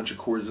changed a bunch of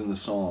chords in the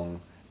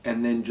song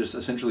and then just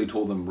essentially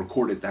told them,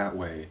 record it that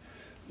way,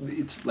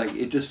 it's like,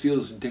 it just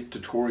feels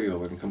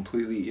dictatorial and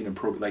completely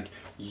inappropriate. Like,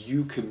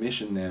 you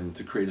commission them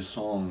to create a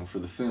song for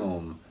the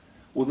film,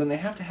 well, then they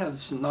have to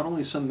have not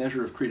only some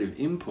measure of creative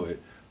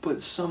input, but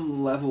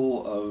some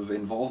level of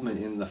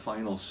involvement in the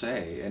final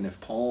say. And if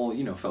Paul,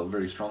 you know, felt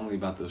very strongly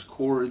about those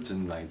chords,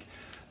 and like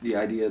the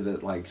idea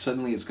that like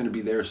suddenly it's going to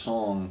be their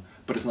song,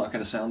 but it's not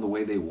going to sound the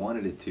way they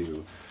wanted it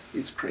to,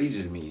 it's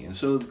crazy to me. And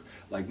so,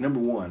 like, number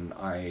one,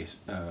 I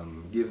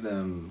give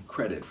them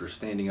credit for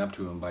standing up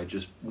to him by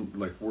just,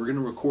 like, we're going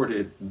to record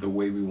it the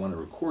way we want to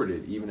record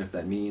it, even if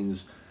that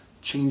means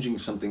changing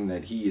something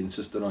that he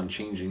insisted on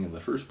changing in the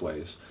first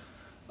place.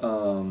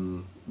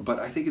 But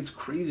I think it's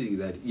crazy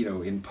that, you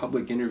know, in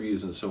public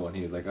interviews and so on,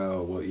 he's like,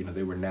 oh, well, you know,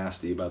 they were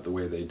nasty about the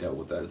way they dealt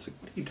with that. It's like,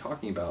 what are you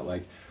talking about?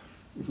 Like,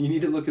 you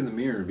need to look in the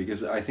mirror,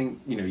 because I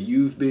think, you know,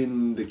 you've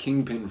been the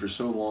kingpin for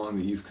so long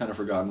that you've kind of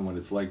forgotten what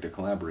it's like to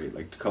collaborate.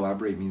 Like, to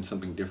collaborate means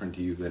something different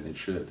to you than it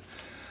should.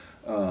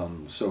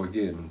 So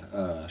again,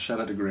 shout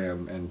out to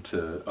Graham and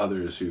to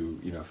others who,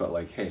 you know, felt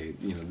like, hey,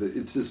 you know,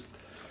 it's just,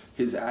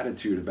 his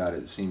attitude about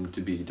it seemed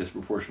to be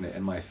disproportionate.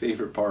 And my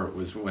favorite part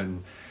was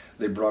when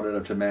they brought it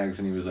up to Mags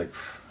and he was like,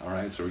 all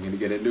right, so we're going to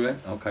get into it?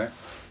 Okay.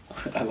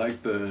 I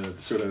like the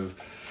sort of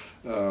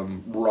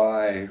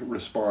wry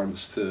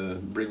response to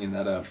bringing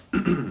that up.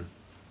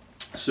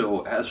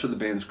 So as for the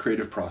band's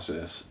creative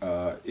process,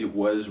 it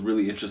was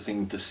really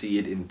interesting to see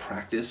it in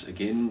practice.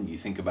 Again, you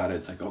think about it,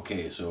 it's like,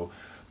 okay, so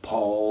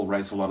Paul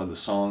writes a lot of the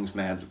songs,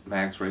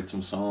 Mags writes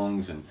some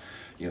songs, and,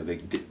 you know,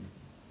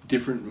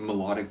 different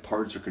melodic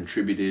parts are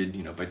contributed,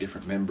 you know, by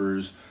different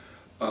members.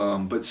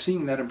 But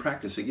seeing that in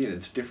practice, again,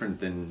 it's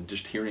different than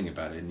just hearing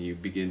about it, and you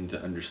begin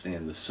to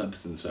understand the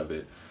substance of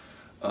it.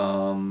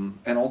 And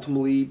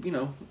ultimately, you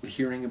know,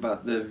 hearing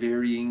about the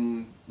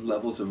varying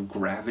levels of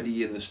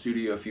gravity in the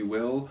studio, if you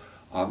will.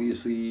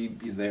 Obviously,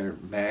 there,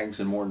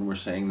 Mags and Morton were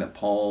saying that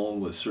Paul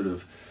was sort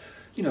of,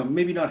 you know,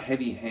 maybe not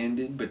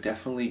heavy-handed, but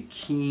definitely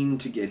keen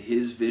to get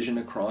his vision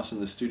across in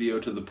the studio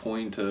to the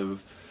point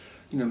of,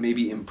 you know,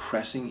 maybe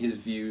impressing his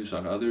views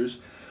on others.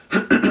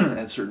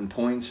 at certain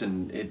points,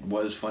 and it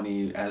was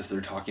funny as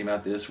they're talking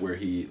about this, where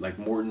he, like,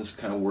 Morton's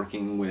kind of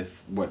working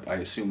with what I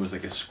assume was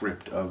like a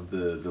script of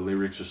the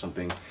lyrics or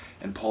something,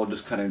 and Paul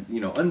just kind of, you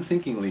know,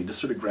 unthinkingly just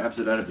sort of grabs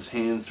it out of his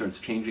hand, starts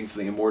changing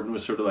something, and Morton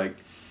was sort of like,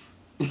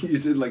 you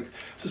did like,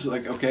 just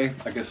like, okay,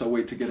 I guess I'll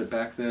wait to get it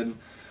back then.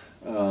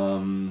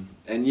 And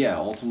yeah,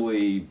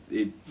 ultimately,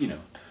 it, you know,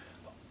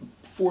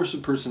 force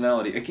of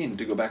personality, again,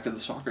 to go back to the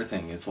soccer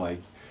thing, it's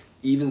like,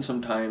 even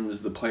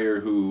sometimes the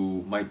player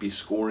who might be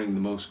scoring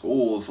the most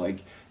goals,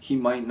 like, he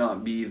might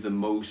not be the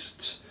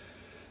most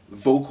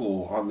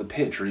vocal on the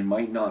pitch, or he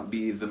might not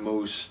be the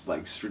most,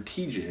 like,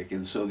 strategic.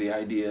 And so the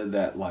idea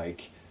that,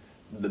 like,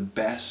 the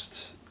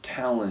best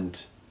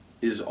talent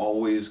is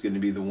always going to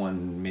be the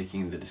one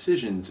making the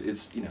decisions,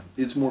 it's, you know,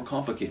 it's more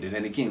complicated.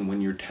 And again, when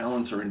your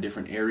talents are in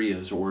different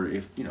areas, or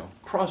if, you know,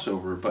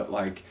 crossover, but,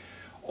 like,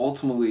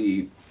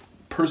 ultimately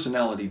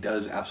personality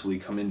does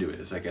absolutely come into it,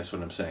 is I guess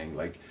what I'm saying.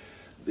 Like,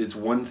 it's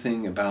one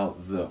thing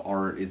about the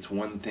art, it's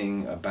one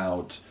thing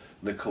about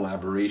the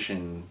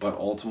collaboration, but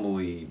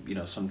ultimately, you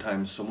know,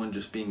 sometimes someone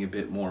just being a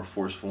bit more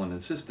forceful and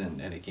insistent.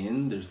 And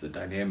again, there's the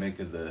dynamic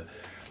of the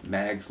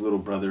Mag's little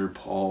brother,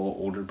 Paul,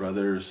 older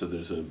brother, so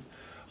there's a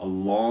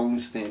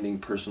long-standing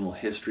personal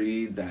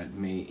history that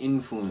may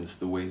influence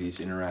the way these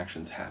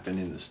interactions happen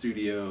in the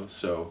studio.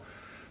 So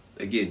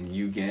again,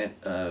 you get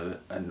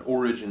an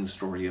origin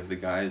story of the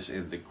guys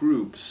in the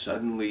group,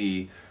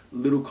 suddenly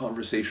little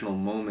conversational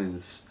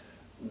moments.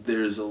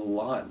 There's a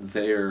lot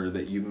there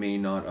that you may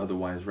not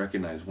otherwise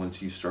recognize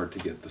once you start to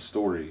get the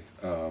story.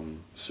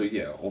 So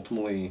yeah,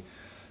 ultimately,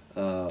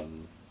 I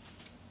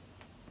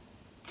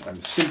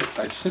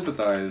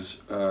sympathize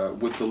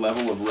with the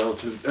level of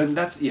relative, and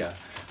that's, yeah,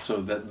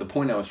 so that the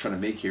point I was trying to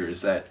make here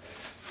is that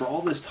for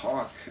all this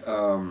talk,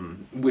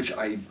 which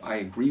I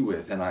agree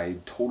with and I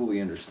totally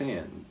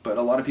understand, but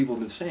a lot of people have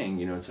been saying,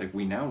 you know, it's like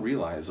we now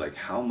realize, like,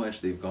 how much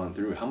they've gone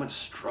through, how much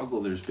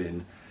struggle there's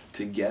been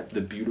to get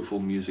the beautiful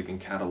music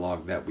and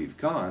catalog that we've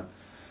got,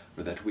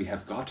 or that we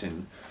have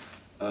gotten.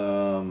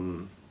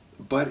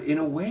 But in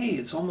a way,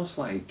 it's almost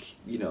like,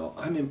 you know,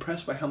 I'm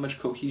impressed by how much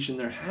cohesion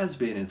there has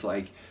been. It's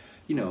like,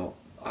 you know,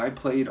 I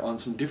played on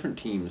some different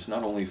teams,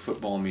 not only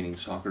football, meaning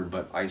soccer,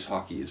 but ice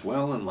hockey as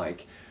well, and,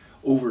 like,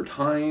 over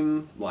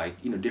time, like,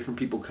 you know, different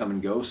people come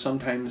and go,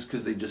 sometimes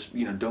because they just,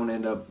 you know, don't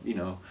end up, you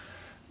know,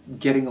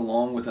 getting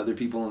along with other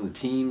people on the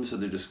team, so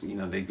they're just, you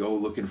know, they go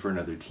looking for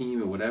another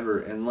team or whatever.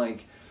 And,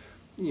 like,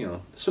 you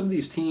know, some of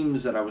these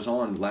teams that I was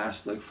on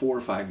last like 4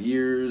 or 5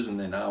 years, and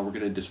then we're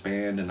going to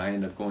disband, and I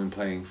end up going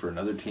playing for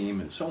another team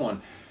and so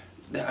on.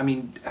 I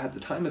mean, at the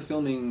time of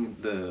filming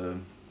the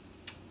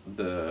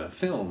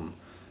film,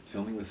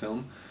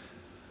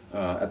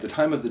 at the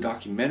time of the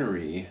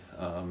documentary,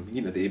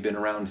 you know, they've been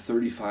around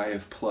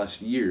 35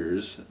 plus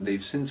years.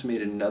 They've since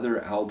made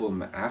another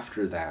album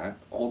after that.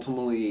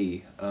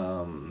 Ultimately,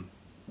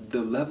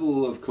 the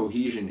level of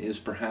cohesion is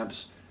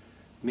perhaps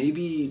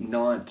maybe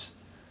not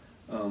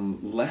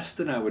less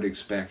than I would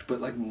expect,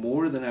 but, like,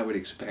 more than I would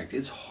expect.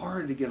 It's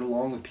hard to get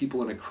along with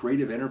people in a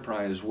creative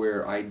enterprise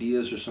where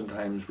ideas are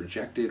sometimes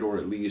rejected or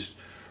at least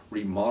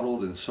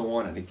remodeled and so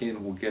on. And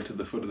again, we'll get to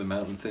the foot of the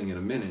mountain thing in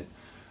a minute.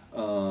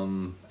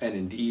 And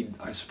indeed,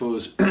 I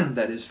suppose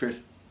that is fair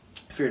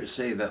to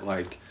say that,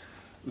 like,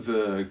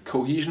 the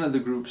cohesion of the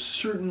group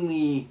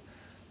certainly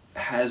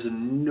has a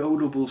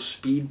notable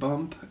speed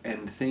bump,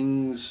 and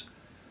things,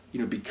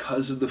 you know,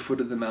 because of the foot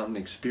of the mountain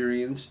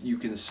experience, you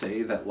can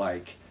say that,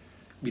 like,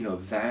 you know,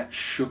 that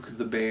shook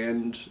the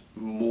band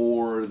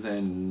more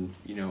than,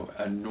 you know,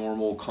 a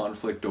normal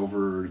conflict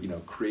over, you know,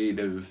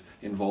 creative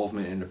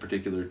involvement in a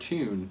particular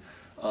tune,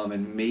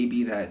 and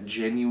maybe that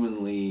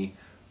genuinely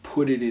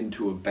put it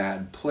into a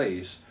bad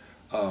place.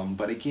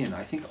 But again,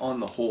 I think on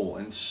the whole,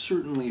 and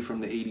certainly from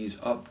the 80s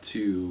up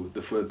to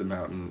the Foot of the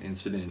Mountain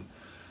incident,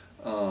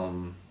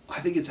 I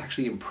think it's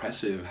actually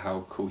impressive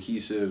how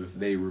cohesive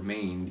they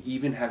remained,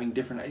 even having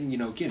different, you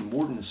know, again,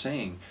 Morton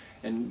saying,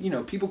 and, you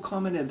know, people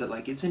commented that,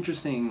 like, it's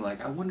interesting,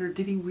 like, I wonder,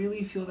 did he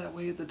really feel that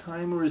way at the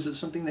time, or is it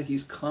something that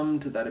he's come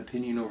to that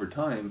opinion over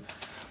time?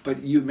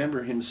 But you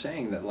remember him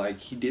saying that, like,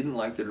 he didn't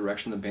like the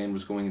direction the band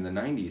was going in the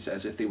 90s,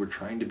 as if they were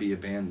trying to be a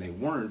band they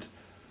weren't.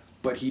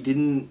 But he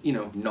didn't, you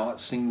know,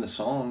 not sing the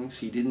songs.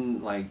 He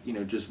didn't, like, you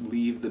know, just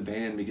leave the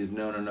band because,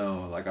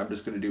 no, like, I'm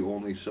just going to do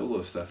only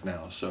solo stuff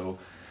now. So,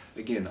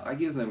 again, I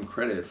give them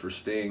credit for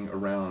staying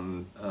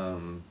around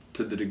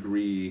to the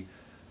degree,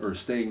 or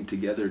staying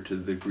together to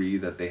the degree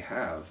that they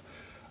have.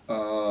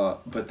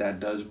 But that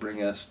does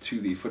bring us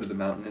to the Foot of the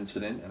Mountain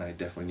incident, and I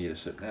definitely need a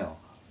sip now.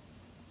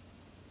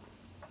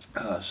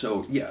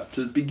 So, yeah,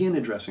 to begin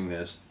addressing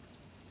this,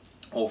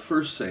 I'll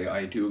first say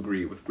I do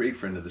agree with great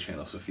friend of the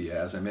channel,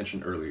 Sophia, as I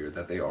mentioned earlier,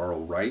 that they are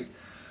all right.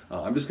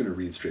 I'm just going to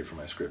read straight from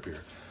my script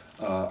here.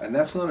 And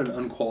that's not an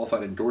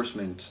unqualified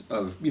endorsement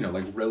of, you know,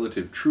 like,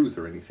 relative truth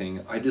or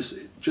anything. I just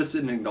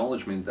an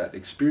acknowledgement that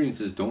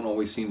experiences don't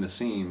always seem the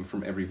same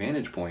from every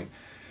vantage point.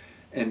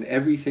 And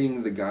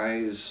everything the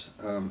guys,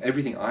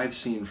 everything I've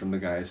seen from the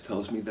guys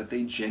tells me that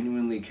they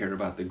genuinely care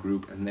about the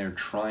group and they're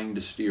trying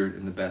to steer it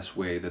in the best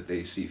way that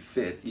they see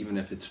fit, even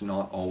if it's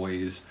not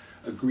always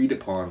agreed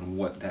upon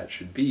what that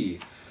should be.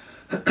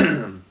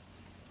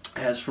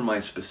 As for my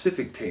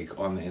specific take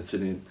on the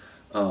incident,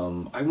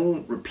 I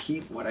won't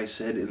repeat what I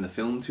said in the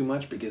film too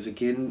much because,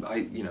 again,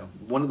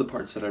 one of the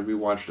parts that I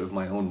rewatched of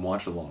my own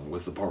watch along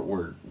was the part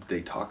where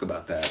they talk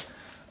about that.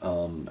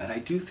 And I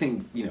do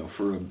think,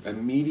 for an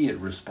immediate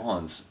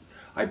response,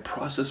 I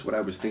processed what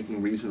I was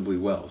thinking reasonably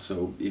well.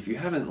 So if you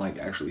haven't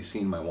actually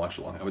seen my watch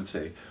along, I would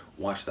say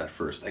watch that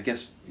first. I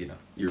guess,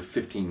 you're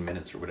 15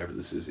 minutes or whatever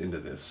this is into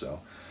this,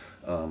 so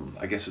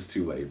I guess it's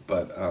too late.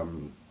 But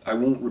I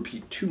won't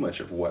repeat too much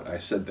of what I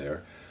said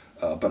there.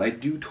 But I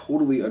do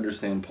totally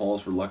understand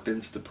Paul's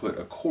reluctance to put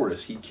a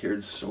chorus he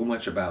cared so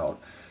much about,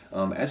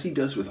 as he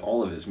does with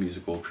all of his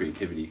musical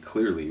creativity,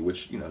 clearly,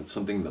 which, it's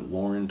something that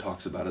Lauren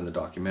talks about in the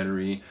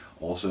documentary.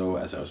 Also,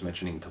 as I was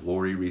mentioning to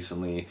Lori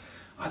recently,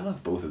 I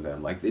love both of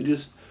them. They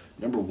just,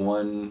 number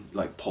one,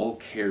 Paul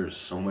cares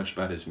so much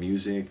about his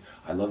music.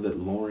 I love that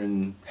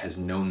Lauren has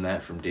known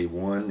that from day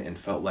one and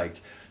felt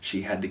like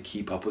she had to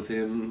keep up with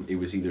him. It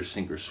was either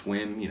sink or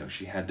swim.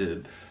 She had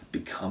to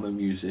become a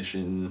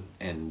musician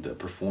and a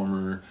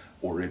performer,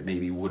 or it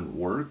maybe wouldn't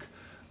work.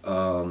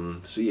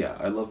 So yeah,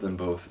 I love them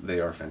both.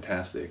 They are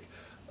fantastic.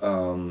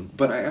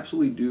 But I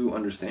absolutely do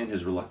understand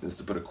his reluctance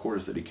to put a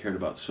chorus that he cared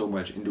about so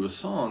much into a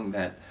song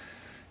that,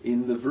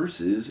 in the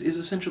verses, is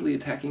essentially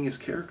attacking his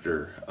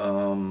character.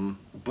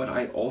 But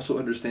I also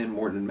understand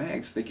Morton and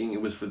Mags thinking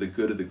it was for the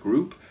good of the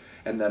group,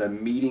 and that a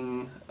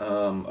meeting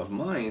of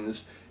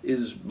minds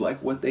is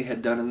like what they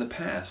had done in the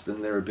past,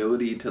 and their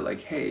ability to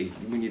hey,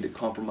 we need to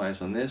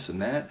compromise on this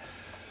and that.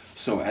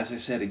 So as I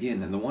said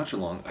again in the watch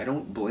along, I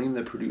don't blame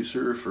the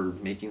producer for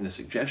making the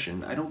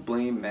suggestion. I don't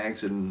blame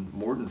Mags and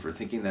Morton for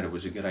thinking that it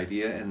was a good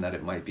idea and that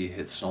it might be a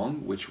hit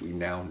song, which we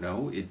now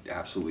know it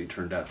absolutely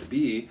turned out to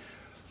be.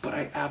 But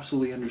I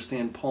absolutely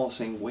understand Paul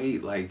saying,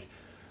 wait,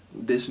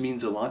 this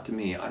means a lot to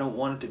me. I don't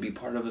want it to be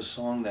part of a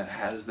song that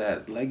has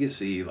that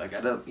legacy. I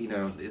don't,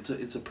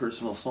 it's a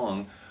personal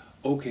song.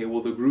 Okay,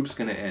 well, the group's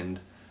gonna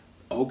end.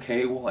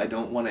 Okay, well, I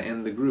don't want to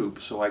end the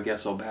group, so I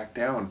guess I'll back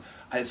down.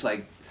 It's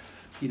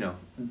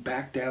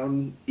back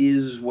down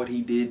is what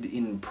he did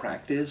in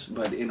practice,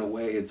 but in a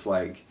way it's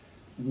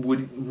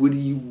would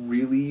he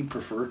really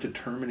prefer to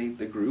terminate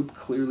the group?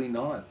 Clearly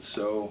not.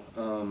 So,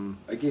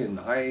 again,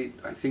 I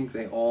think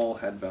they all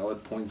had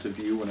valid points of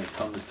view when it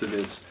comes to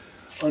this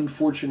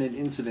unfortunate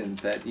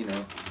incident that,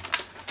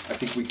 I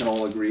think we can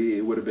all agree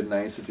it would have been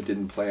nice if it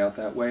didn't play out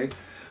that way.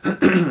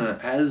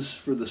 As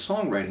for the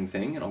songwriting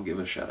thing, and I'll give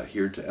a shout out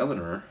here to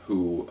Eleanor,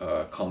 who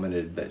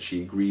commented that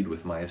she agreed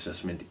with my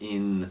assessment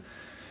in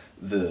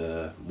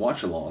the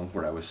watch along,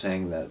 where I was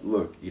saying that,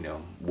 look,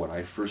 when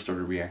I first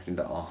started reacting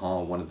to Aha,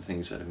 one of the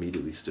things that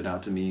immediately stood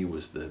out to me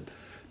was the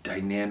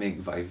dynamic,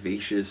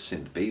 vivacious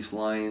synth bass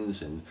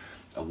lines, and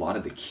a lot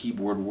of the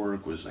keyboard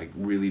work was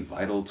really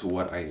vital to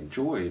what I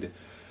enjoyed.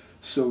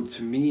 So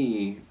to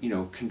me,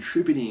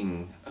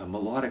 contributing a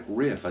melodic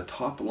riff, a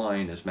top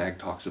line as Mag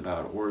talks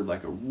about, or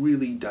a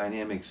really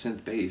dynamic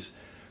synth bass,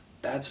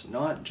 that's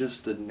not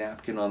just a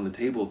napkin on the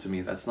table to me.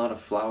 That's not a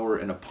flower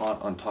in a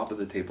pot on top of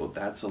the table.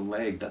 That's a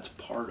leg. That's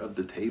part of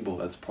the table.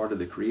 That's part of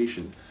the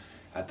creation.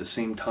 At the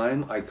same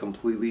time, I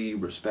completely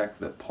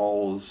respect that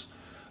Paul's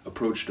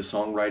approach to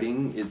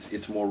songwriting,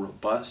 it's more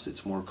robust,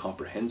 it's more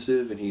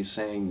comprehensive, and he's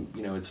saying,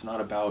 it's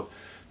not about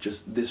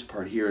just this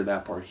part here,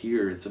 that part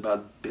here. It's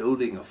about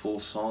building a full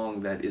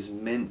song that is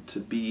meant to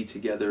be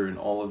together in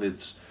all of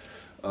its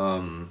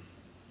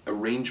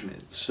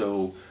arrangement.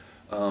 So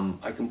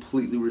I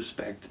completely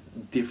respect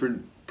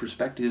different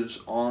perspectives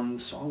on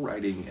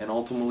songwriting, and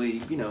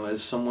ultimately,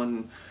 as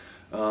someone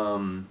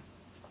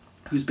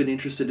who's been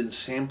interested in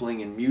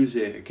sampling and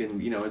music,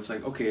 and it's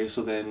okay,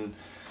 so then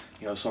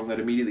a song that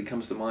immediately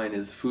comes to mind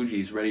is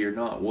Fugees' Ready or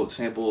Not. Well, it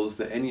samples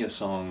the Enya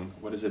song,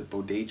 what is it,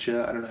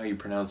 Bodecha? I don't know how you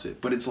pronounce it,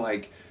 but it's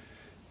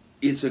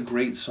it's a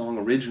great song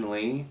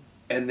originally,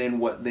 and then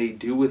what they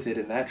do with it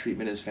in that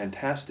treatment is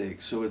fantastic.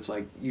 So it's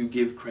you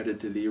give credit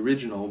to the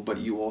original, but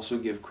you also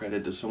give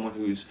credit to someone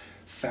who's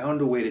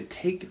found a way to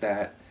take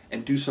that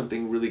and do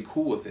something really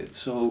cool with it.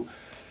 So,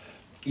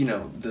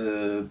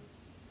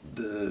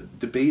 the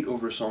debate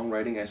over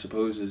songwriting, I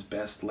suppose, is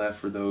best left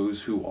for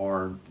those who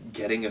are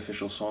getting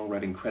official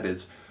songwriting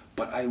credits.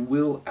 But I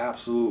will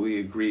absolutely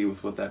agree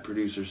with what that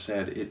producer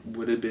said. It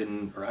would have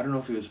been, or I don't know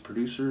if it was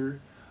producer,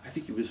 I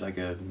think he was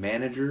a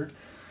manager,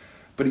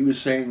 but he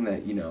was saying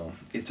that,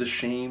 it's a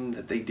shame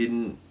that they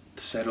didn't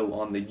settle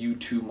on the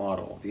U2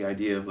 model, the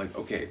idea of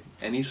okay,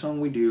 any song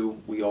we do,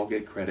 we all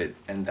get credit,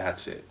 and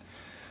that's it.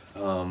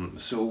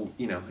 So,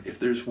 if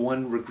there's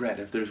one regret,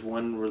 if there's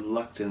one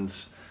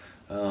reluctance,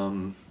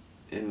 or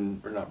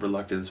not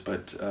reluctance,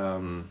 but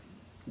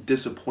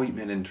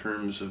disappointment in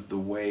terms of the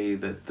way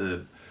that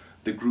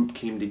the group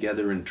came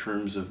together in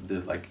terms of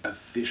the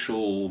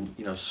official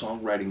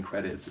songwriting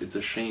credits, it's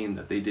a shame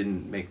that they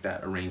didn't make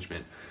that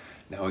arrangement.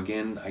 Now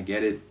again, I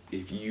get it,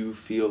 if you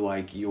feel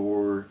like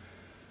you're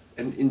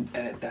and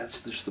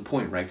that's just the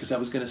point, right? Because I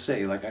was gonna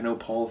say, like, I know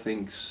Paul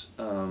thinks,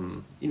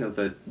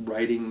 that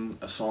writing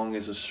a song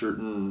is a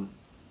certain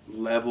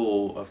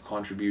level of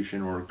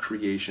contribution or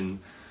creation,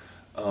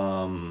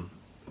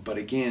 but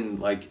again,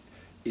 like,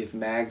 if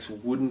Mags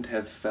wouldn't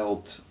have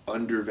felt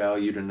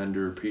undervalued and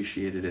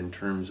underappreciated in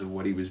terms of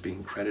what he was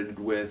being credited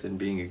with and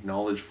being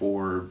acknowledged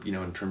for,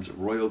 in terms of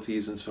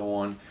royalties and so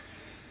on,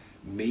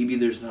 maybe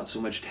there's not so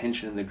much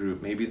tension in the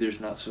group. Maybe there's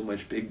not so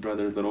much big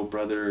brother, little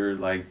brother,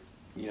 like,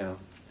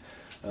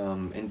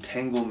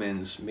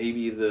 entanglements.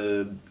 Maybe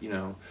the,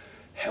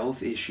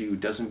 health issue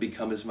doesn't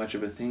become as much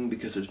of a thing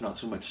because there's not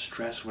so much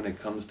stress when it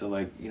comes to,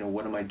 like,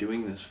 what am I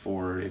doing this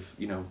for if,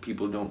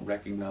 people don't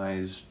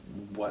recognize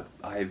what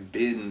I've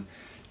been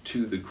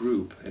to the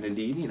group. And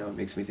indeed, it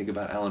makes me think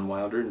about Alan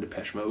Wilder and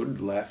Depeche Mode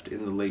left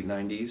in the late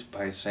 90s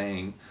by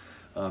saying,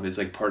 his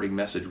like parting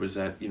message was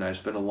that, I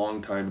spent a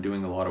long time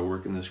doing a lot of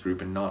work in this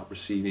group and not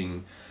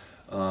receiving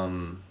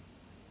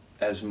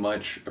as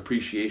much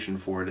appreciation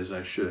for it as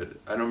I should.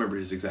 I don't remember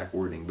his exact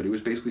wording, but he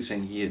was basically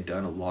saying he had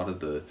done a lot of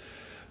the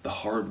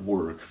hard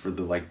work for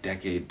the like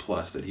decade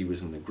plus that he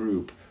was in the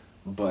group,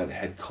 but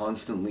had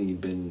constantly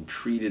been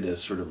treated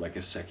as sort of like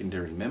a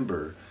secondary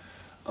member.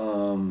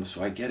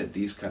 So I get it,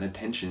 these kind of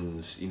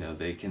tensions,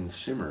 they can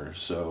simmer.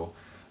 So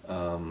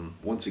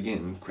once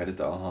again, credit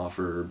to a-ha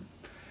for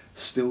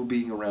still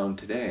being around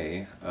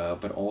today,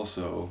 but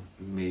also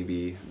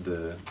maybe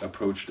the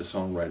approach to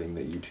songwriting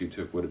that you two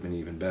took would have been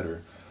even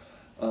better.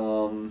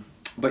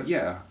 But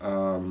yeah,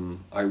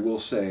 I will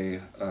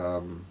say,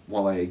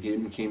 while I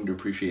again came to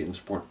appreciate and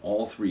support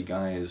all three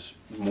guys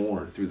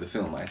more through the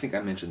film, I think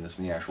I mentioned this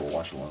in the actual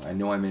watch-along, I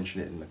know I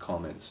mentioned it in the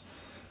comments,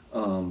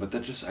 but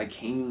that just, I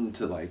came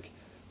to, like,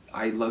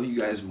 I love you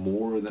guys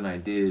more than I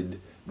did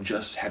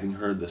just having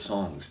heard the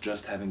songs,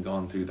 just having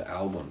gone through the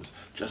albums,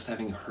 just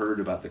having heard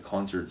about the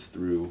concerts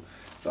through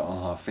the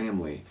a-ha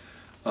family.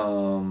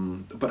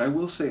 But I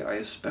will say I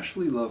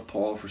especially love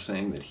Paul for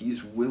saying that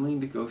he's willing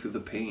to go through the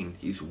pain,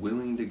 he's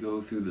willing to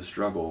go through the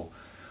struggle,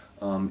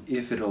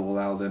 if it'll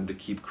allow them to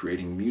keep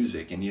creating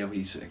music. And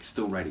he's like,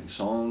 still writing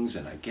songs,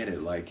 and I get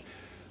it, like,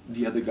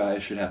 the other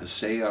guys should have a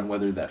say on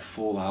whether that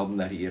full album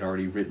that he had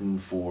already written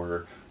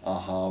for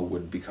a-ha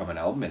would become an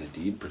album, and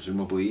indeed,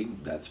 presumably,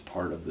 that's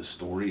part of the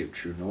story of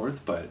True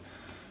North. But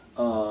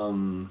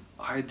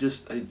I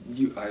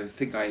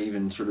think I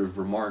even sort of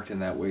remarked in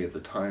that way at the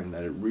time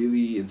that it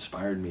really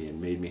inspired me and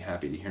made me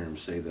happy to hear him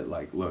say that,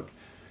 like, look,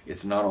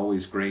 it's not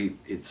always great,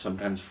 it's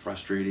sometimes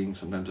frustrating,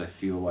 sometimes I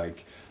feel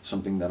like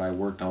something that I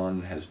worked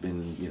on has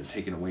been,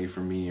 taken away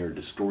from me or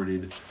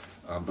distorted,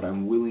 but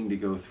I'm willing to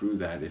go through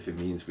that if it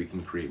means we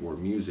can create more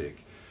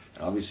music.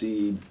 And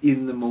obviously,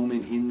 in the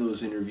moment, in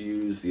those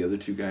interviews, the other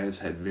two guys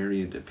had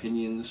variant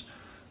opinions.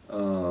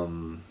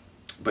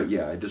 But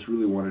yeah, I just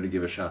really wanted to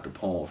give a shout to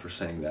Paul for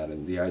saying that,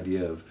 and the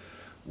idea of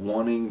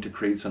wanting to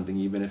create something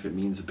even if it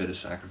means a bit of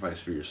sacrifice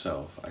for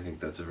yourself. I think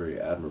that's a very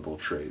admirable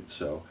trait.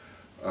 So,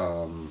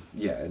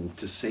 yeah, and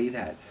to say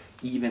that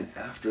even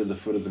after the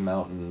Foot of the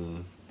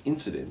Mountain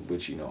incident,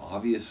 which,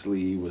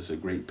 obviously was a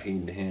great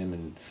pain to him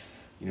and,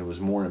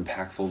 was more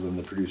impactful than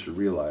the producer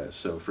realized.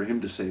 So for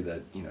him to say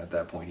that, at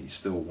that point he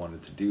still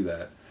wanted to do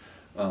that,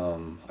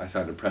 I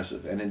found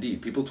impressive. And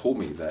indeed, people told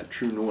me that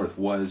True North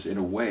was, in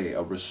a way,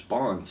 a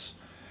response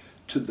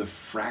to the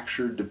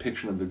fractured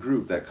depiction of the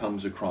group that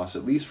comes across,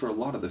 at least for a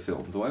lot of the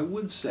film. Though I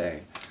would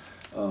say,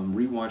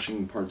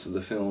 rewatching parts of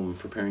the film,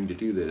 preparing to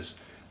do this,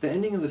 the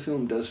ending of the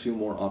film does feel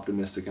more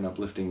optimistic and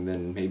uplifting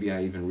than maybe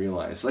I even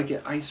realized. Like,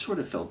 I sort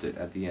of felt it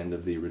at the end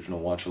of the original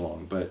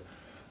watch-along, but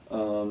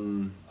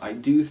I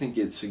do think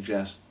it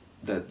suggests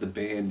that the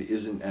band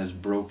isn't as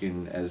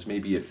broken as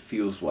maybe it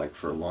feels like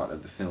for a lot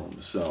of the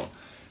film. So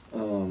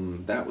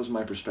that was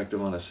my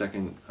perspective on a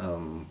second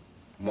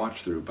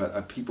watch-through.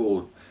 But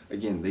people,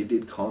 again, they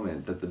did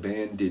comment that the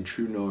band did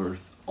True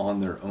North on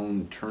their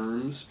own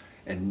terms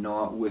and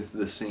not with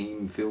the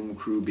same film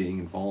crew being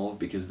involved,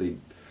 because they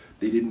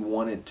didn't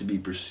want it to be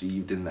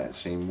perceived in that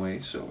same way.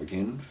 So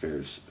again,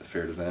 fair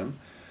to them.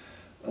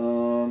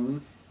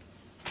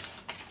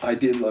 I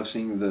did love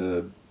seeing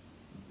the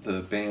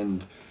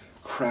band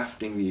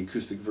crafting the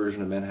acoustic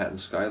version of Manhattan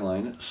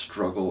Skyline,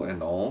 struggle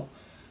and all.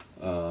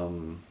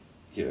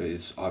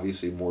 It's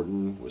obviously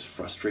Morton was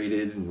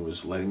frustrated and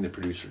was letting the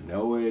producer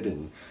know it,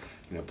 and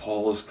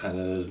Paul's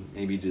kind of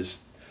maybe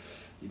just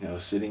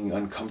sitting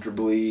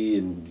uncomfortably,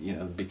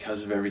 and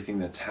because of everything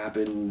that's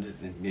happened,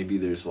 maybe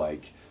there's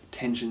like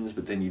tensions,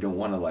 but then you don't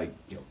want to like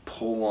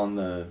pull on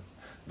the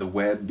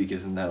web,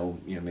 because then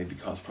that'll maybe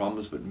cause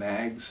problems. But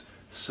Mags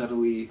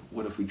subtly,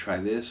 what if we try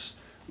this?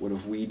 What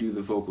if we do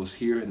the vocals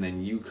here and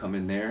then you come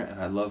in there? And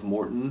I love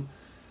Morton.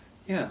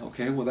 Yeah,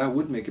 okay, well that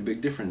would make a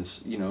big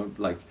difference.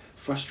 Like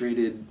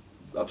frustrated,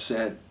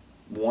 upset,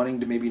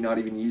 wanting to maybe not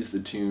even use the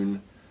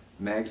tune.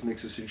 Mags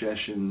makes a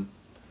suggestion.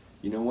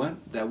 You know what?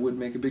 That would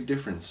make a big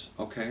difference.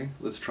 Okay,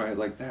 let's try it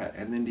like that.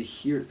 And then to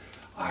hear,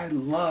 I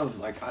love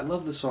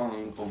the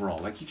song overall.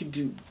 Like, you could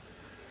do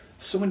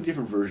so many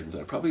different versions.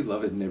 I probably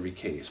love it in every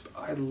case, but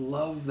I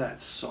love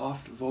that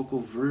soft vocal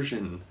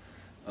version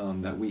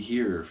that we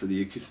hear for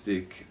the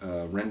acoustic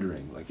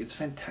rendering. Like, it's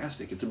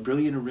fantastic. It's a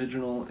brilliant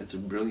original. It's a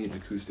brilliant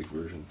acoustic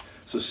version.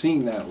 So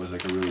seeing that was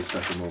like a really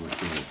special moment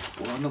for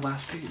me. We're on the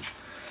last page.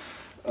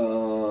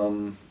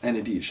 And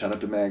indeed, shout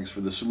out to Mags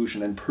for the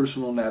solution and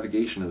personal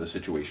navigation of the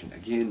situation.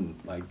 Again,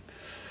 like,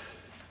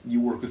 you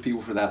work with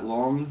people for that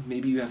long,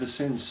 maybe you have a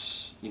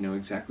sense, you know,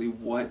 exactly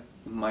what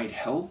might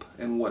help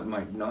and what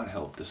might not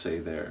help to say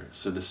there.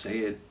 So to say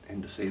it,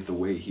 and to say it the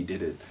way he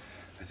did it,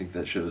 I think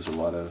that shows a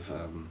lot of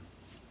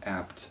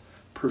apt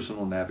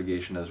personal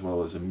navigation as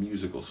well as a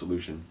musical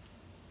solution.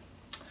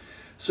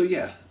 So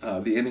yeah,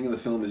 the ending of the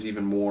film is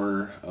even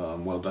more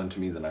well done to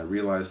me than I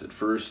realized at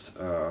first,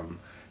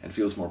 and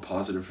feels more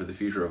positive for the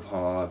future of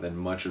Ha than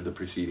much of the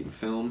preceding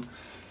film.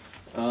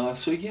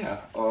 So yeah,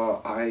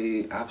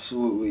 I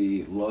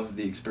absolutely loved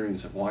the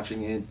experience of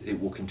watching it.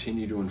 It will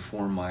continue to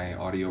inform my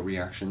audio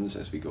reactions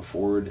as we go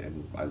forward,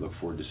 and I look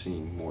forward to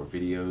seeing more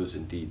videos.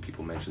 Indeed,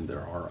 people mentioned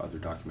there are other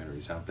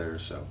documentaries out there,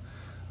 so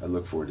I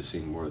look forward to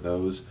seeing more of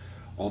those.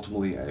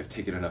 Ultimately, I have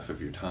taken enough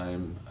of your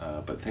time,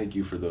 but thank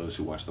you for those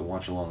who watched the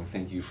watch-along.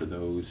 Thank you for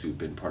those who've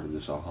been part of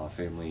this AHA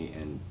family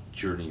and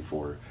journey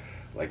for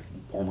like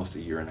almost a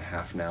year and a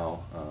half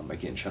now.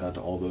 Again, shout out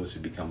to all those who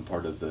become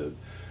part of the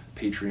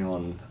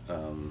Patreon,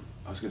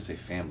 I was going to say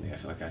family. I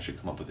feel like I should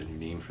come up with a new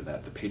name for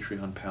that. The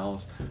Patreon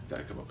pals.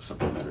 Gotta come up with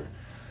something better.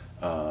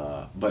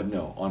 But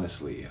no,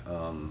 honestly,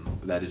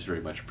 that is very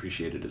much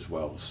appreciated as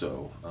well.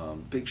 So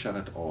big shout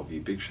out to all of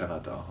you. Big shout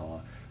out to AHA.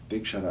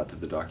 Big shout out to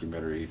the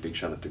documentary. Big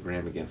shout out to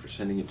Graham again for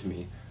sending it to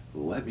me.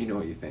 Let me know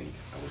what you think.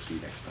 I will see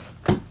you next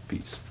time.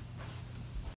 Peace.